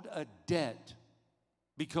owed a debt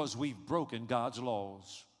because we've broken God's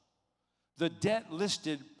laws. The debt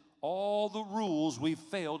listed all the rules we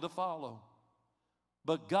failed to follow.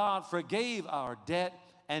 But God forgave our debt,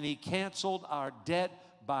 and he canceled our debt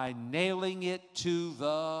by nailing it to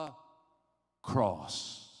the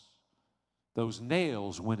cross. Those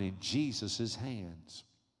nails went in Jesus' hands.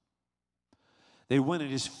 They went at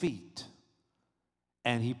his feet.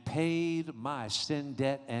 And he paid my sin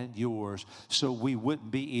debt and yours so we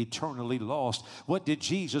wouldn't be eternally lost. What did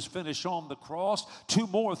Jesus finish on the cross? Two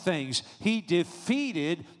more things. He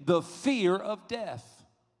defeated the fear of death.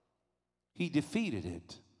 He defeated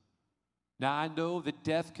it. Now, I know that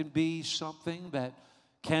death can be something that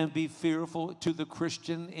can be fearful to the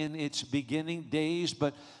Christian in its beginning days,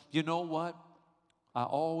 but you know what? I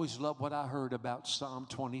always love what I heard about Psalm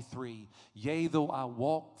 23. Yea, though I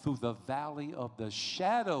walk through the valley of the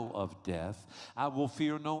shadow of death, I will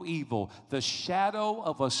fear no evil. The shadow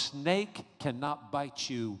of a snake cannot bite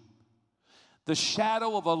you. The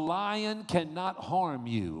shadow of a lion cannot harm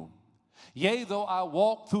you. Yea, though I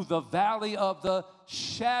walk through the valley of the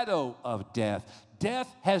shadow of death. Death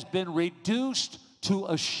has been reduced to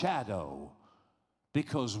a shadow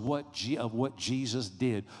because of what Jesus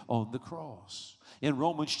did on the cross. In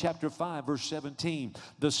Romans chapter 5, verse 17,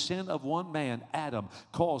 the sin of one man, Adam,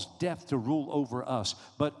 caused death to rule over us.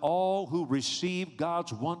 But all who receive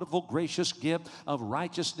God's wonderful, gracious gift of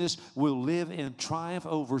righteousness will live in triumph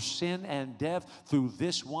over sin and death through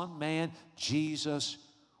this one man, Jesus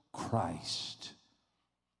Christ.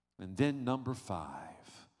 And then number 5.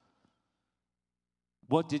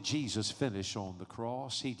 What did Jesus finish on the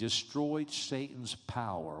cross? He destroyed Satan's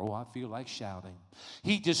power. Oh, I feel like shouting.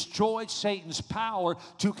 He destroyed Satan's power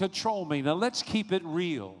to control me. Now, let's keep it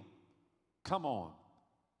real. Come on.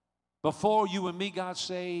 Before you and me got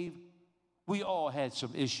saved, we all had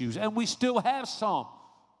some issues, and we still have some.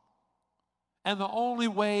 And the only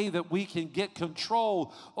way that we can get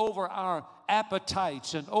control over our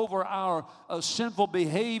appetites and over our sinful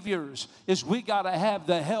behaviors is we got to have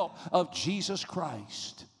the help of Jesus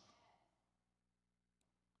Christ.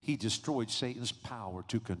 He destroyed Satan's power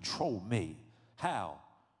to control me. How?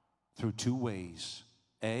 Through 2 ways.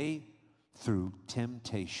 A, through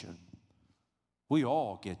temptation. We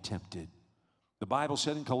all get tempted. The Bible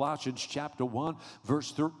said in Colossians chapter 1,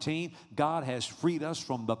 verse 13, God has freed us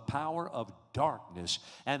from the power of darkness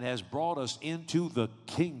and has brought us into the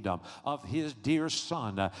kingdom of His dear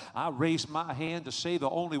Son. I raise my hand to say the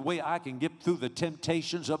only way I can get through the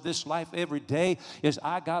temptations of this life every day is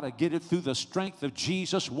I got to get it through the strength of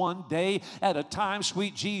Jesus one day at a time,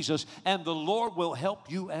 sweet Jesus, and the Lord will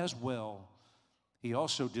help you as well. He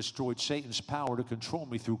also destroyed Satan's power to control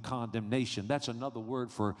me through condemnation. That's another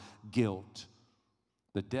word for guilt.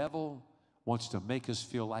 The devil wants to make us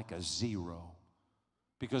feel like a zero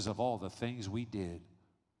because of all the things we did.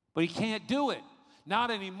 But he can't do it.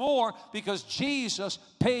 Not anymore, because Jesus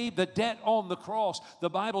paid the debt on the cross. The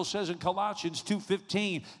Bible says in Colossians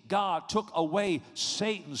 2:15, God took away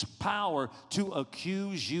Satan's power to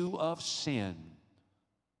accuse you of sin.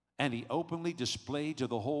 And He openly displayed to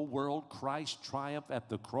the whole world Christ's triumph at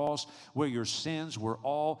the cross, where your sins were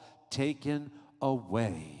all taken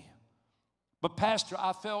away. But Pastor,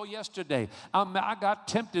 I fell yesterday. I got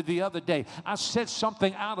tempted the other day. I said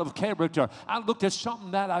something out of character. I looked at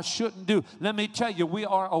something that I shouldn't do. Let me tell you, we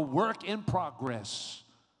are a work in progress.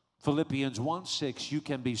 Philippians 1:6, you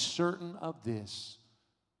can be certain of this.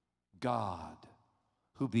 God,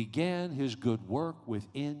 who began His good work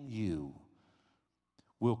within you,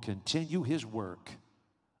 will continue His work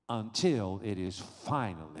until it is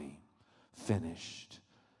finally finished.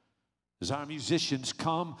 As our musicians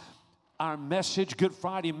come, our message, Good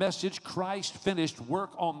Friday message, Christ finished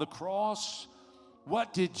work on the cross.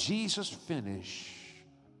 What did Jesus finish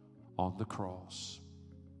on the cross?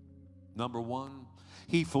 Number 1,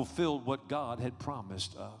 He fulfilled what God had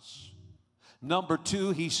promised us. Number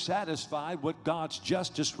 2, He satisfied what God's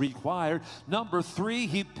justice required. Number 3,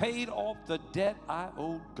 He paid off the debt I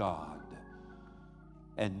owed God.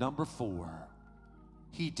 And number 4,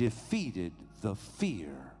 He defeated the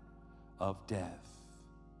fear of death.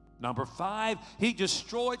 Number 5, He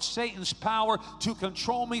destroyed Satan's power to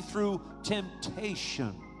control me through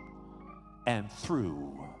temptation and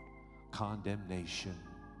through condemnation.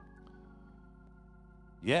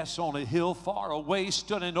 Yes, on a hill far away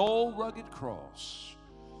stood an old rugged cross,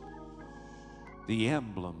 the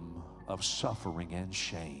emblem of suffering and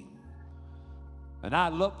shame. And I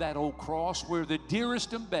love that old cross where the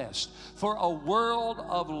dearest and best for a world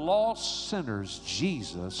of lost sinners,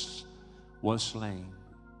 Jesus was slain.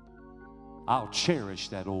 I'll cherish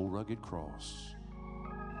that old rugged cross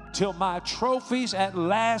till my trophies at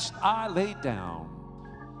last I lay down.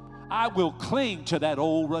 I will cling to that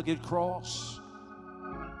old rugged cross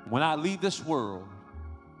when I leave this world.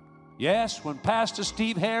 Yes, when Pastor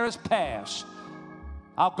Steve Hare has passed,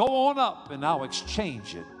 I'll go on up and I'll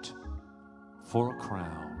exchange it for a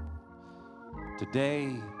crown.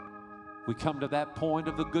 Today, we come to that point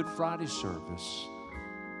of the Good Friday service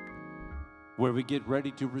where we get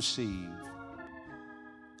ready to receive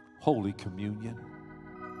Holy Communion.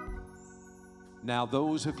 Now,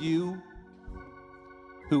 those of you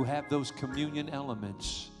who have those communion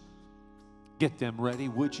elements, get them ready,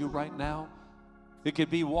 would you, right now? It could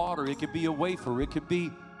be water. It could be a wafer. It could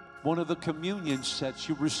be one of the communion sets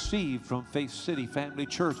you received from Faith City Family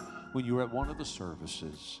Church when you were at one of the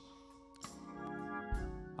services.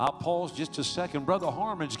 I'll pause just a second. Brother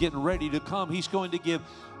Harmon's getting ready to come. He's going to give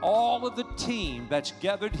all of the team that's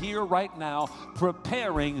gathered here right now,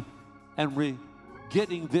 preparing and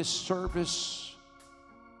getting this service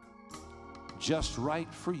just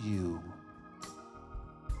right for you.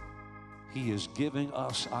 He is giving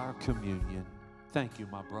us our communion. Thank you,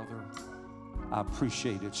 my brother. I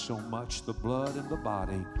appreciate it so much. The blood and the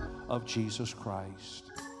body of Jesus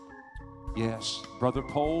Christ. Yes, Brother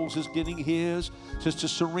Poles is getting his. Sister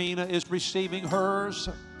Serena is receiving hers.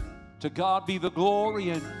 To God be the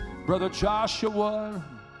glory. And Brother Joshua,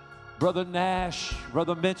 Brother Nash,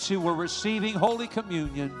 Brother Mitsu were receiving Holy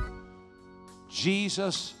Communion.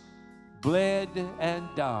 Jesus bled and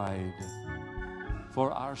died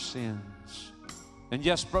for our sins. And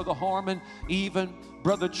yes, Brother Harmon, even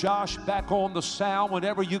Brother Josh back on the sound,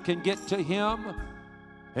 whenever you can get to him,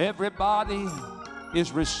 everybody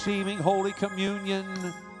is receiving Holy Communion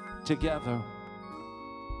together.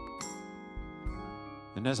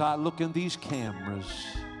 And as I look in these cameras,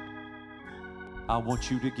 I want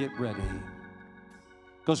you to get ready.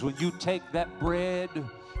 Because when you take that bread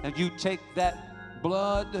and you take that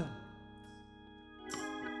blood,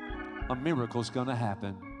 a miracle's going to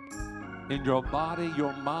happen in your body,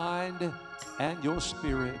 your mind, and your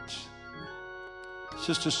spirit.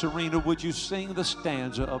 Sister Serena, would you sing the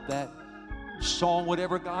stanza of that song,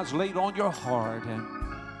 whatever God's laid on your heart, and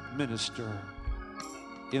minister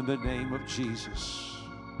in the name of Jesus?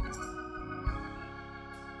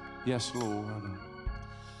 Yes, Lord.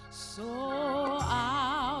 So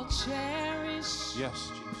I'll cherish,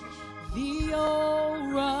 yes, Jesus, the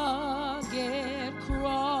old rugged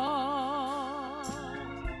cross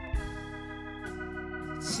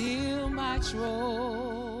till my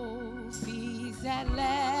trophies at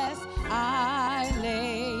last I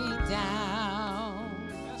lay down.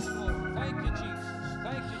 yes, Lord. Thank you, Jesus.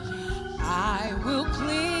 Thank you, Jesus. I will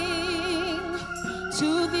cling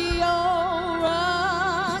to the old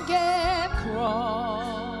rugged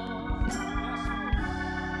cross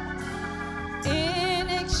in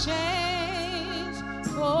exchange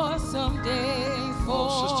for someday. Oh,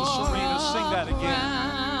 Sister Serena, sing that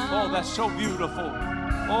again. Oh, that's so beautiful.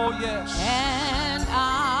 Oh, yes. And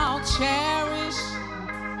I'll cherish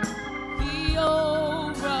the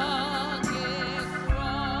old rugged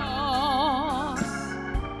cross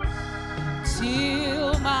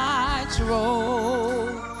till my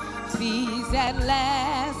trophies at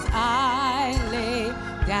last I lay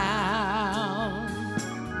down.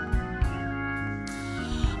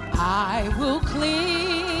 I will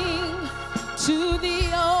cling to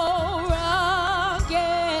the old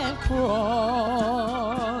rugged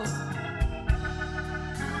cross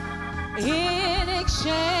in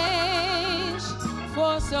exchange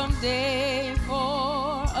for someday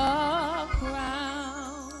for a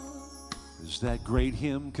crown. As that great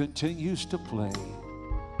hymn continues to play,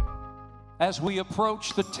 as we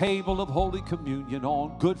approach the table of Holy Communion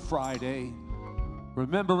on Good Friday,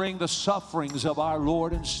 remembering the sufferings of our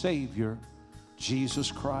Lord and Savior,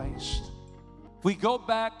 Jesus Christ, we go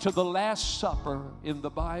back to the Last Supper in the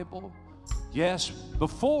Bible. Yes,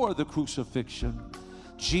 before the crucifixion,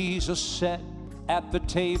 Jesus sat at the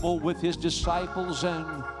table with his disciples,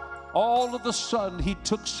 and all of a sudden he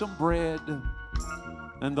took some bread,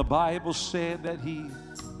 and the Bible said that he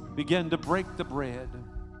began to break the bread.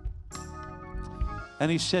 And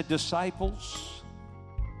he said, disciples,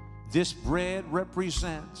 this bread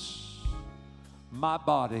represents my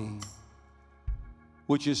body,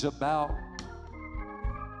 which is about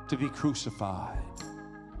to be crucified.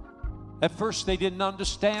 At first they didn't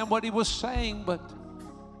understand what he was saying, but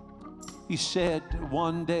he said,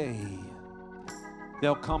 one day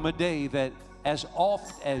there'll come a day that as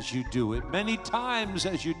oft as you do it, many times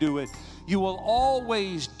as you do it, you will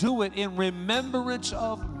always do it in remembrance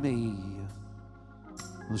of me.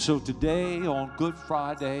 And so today on Good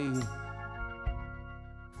Friday,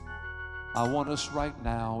 I want us right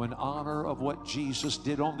now, in honor of what Jesus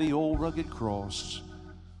did on the old rugged cross,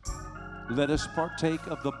 let us partake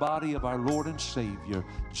of the body of our Lord and Savior,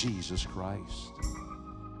 Jesus Christ.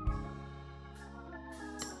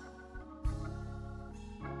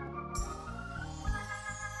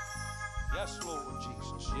 Yes, Lord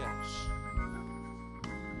Jesus, yes.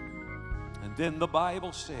 And then the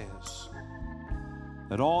Bible says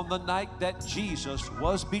that on the night that Jesus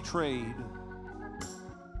was betrayed,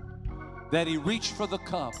 that he reached for the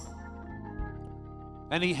cup,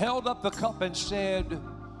 and he held up the cup and said,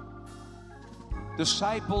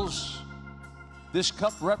 disciples, This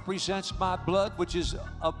cup represents my blood, which is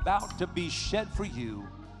about to be shed for you.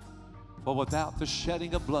 For without the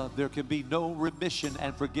shedding of blood, there can be no remission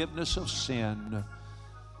and forgiveness of sin.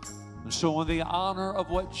 And so in the honor of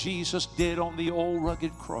what Jesus did on the old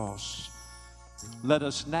rugged cross, let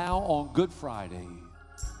us now on Good Friday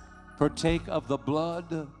partake of the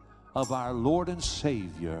blood of our Lord and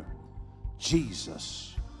Savior,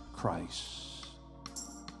 Jesus Christ.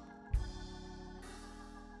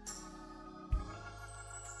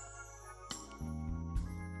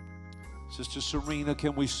 Sister Serena,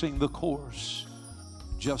 can we sing the chorus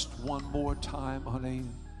just one more time, honey?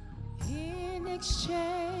 In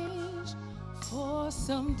exchange for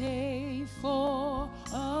someday for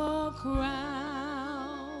a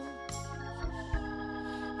crown,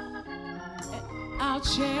 I'll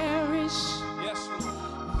cherish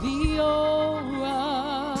the old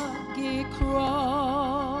rugged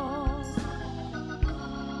cross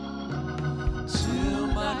till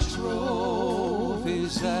my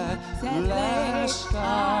trophies at last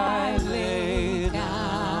I lay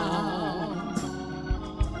down.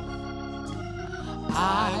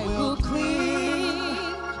 I will cling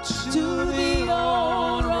to the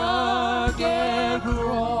old rugged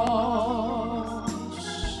cross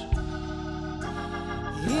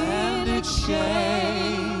And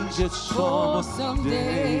exchange it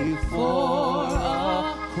someday for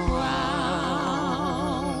a crown.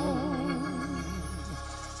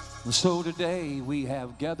 And so today we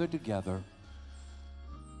have gathered together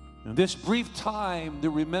in this brief time to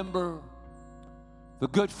remember the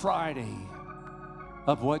Good Friday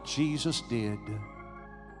of what Jesus did.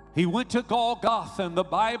 He went to Golgotha, and the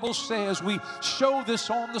Bible says, we show this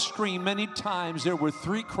on the screen many times, there were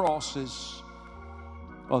 3 crosses,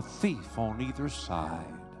 a thief on either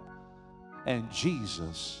side. And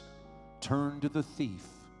Jesus turned to the thief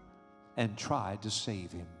and tried to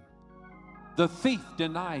save him. The thief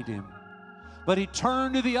denied him, but he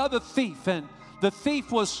turned to the other thief, and the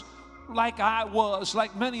thief was like I was,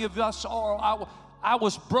 like many of us are. I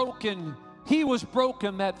was broken. He was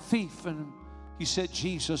broken, that thief, and he said,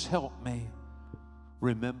 Jesus, help me.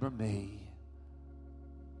 Remember me.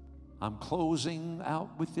 I'm closing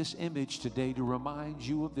out with this image today to remind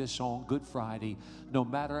you of this on Good Friday. No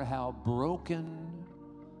matter how broken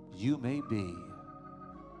you may be,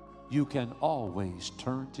 you can always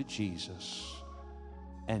turn to Jesus,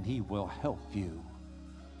 and he will help you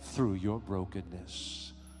through your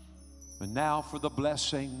brokenness. And now for the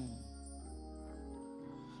blessing.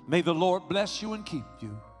 May the Lord bless you and keep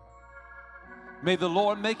you. May the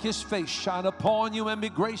Lord make his face shine upon you and be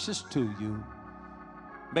gracious to you.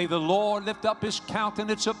 May the Lord lift up his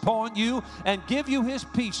countenance upon you and give you his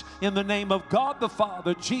peace, in the name of God the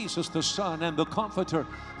Father, Jesus the Son, and the Comforter,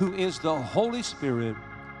 who is the Holy Spirit.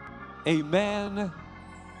 Amen,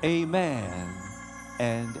 amen,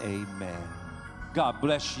 and amen. God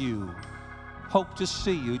bless you. Hope to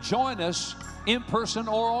see you. Join us in person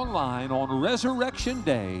or online on Resurrection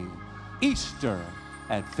Day, Easter,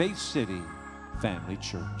 at Faith City Family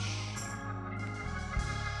Church.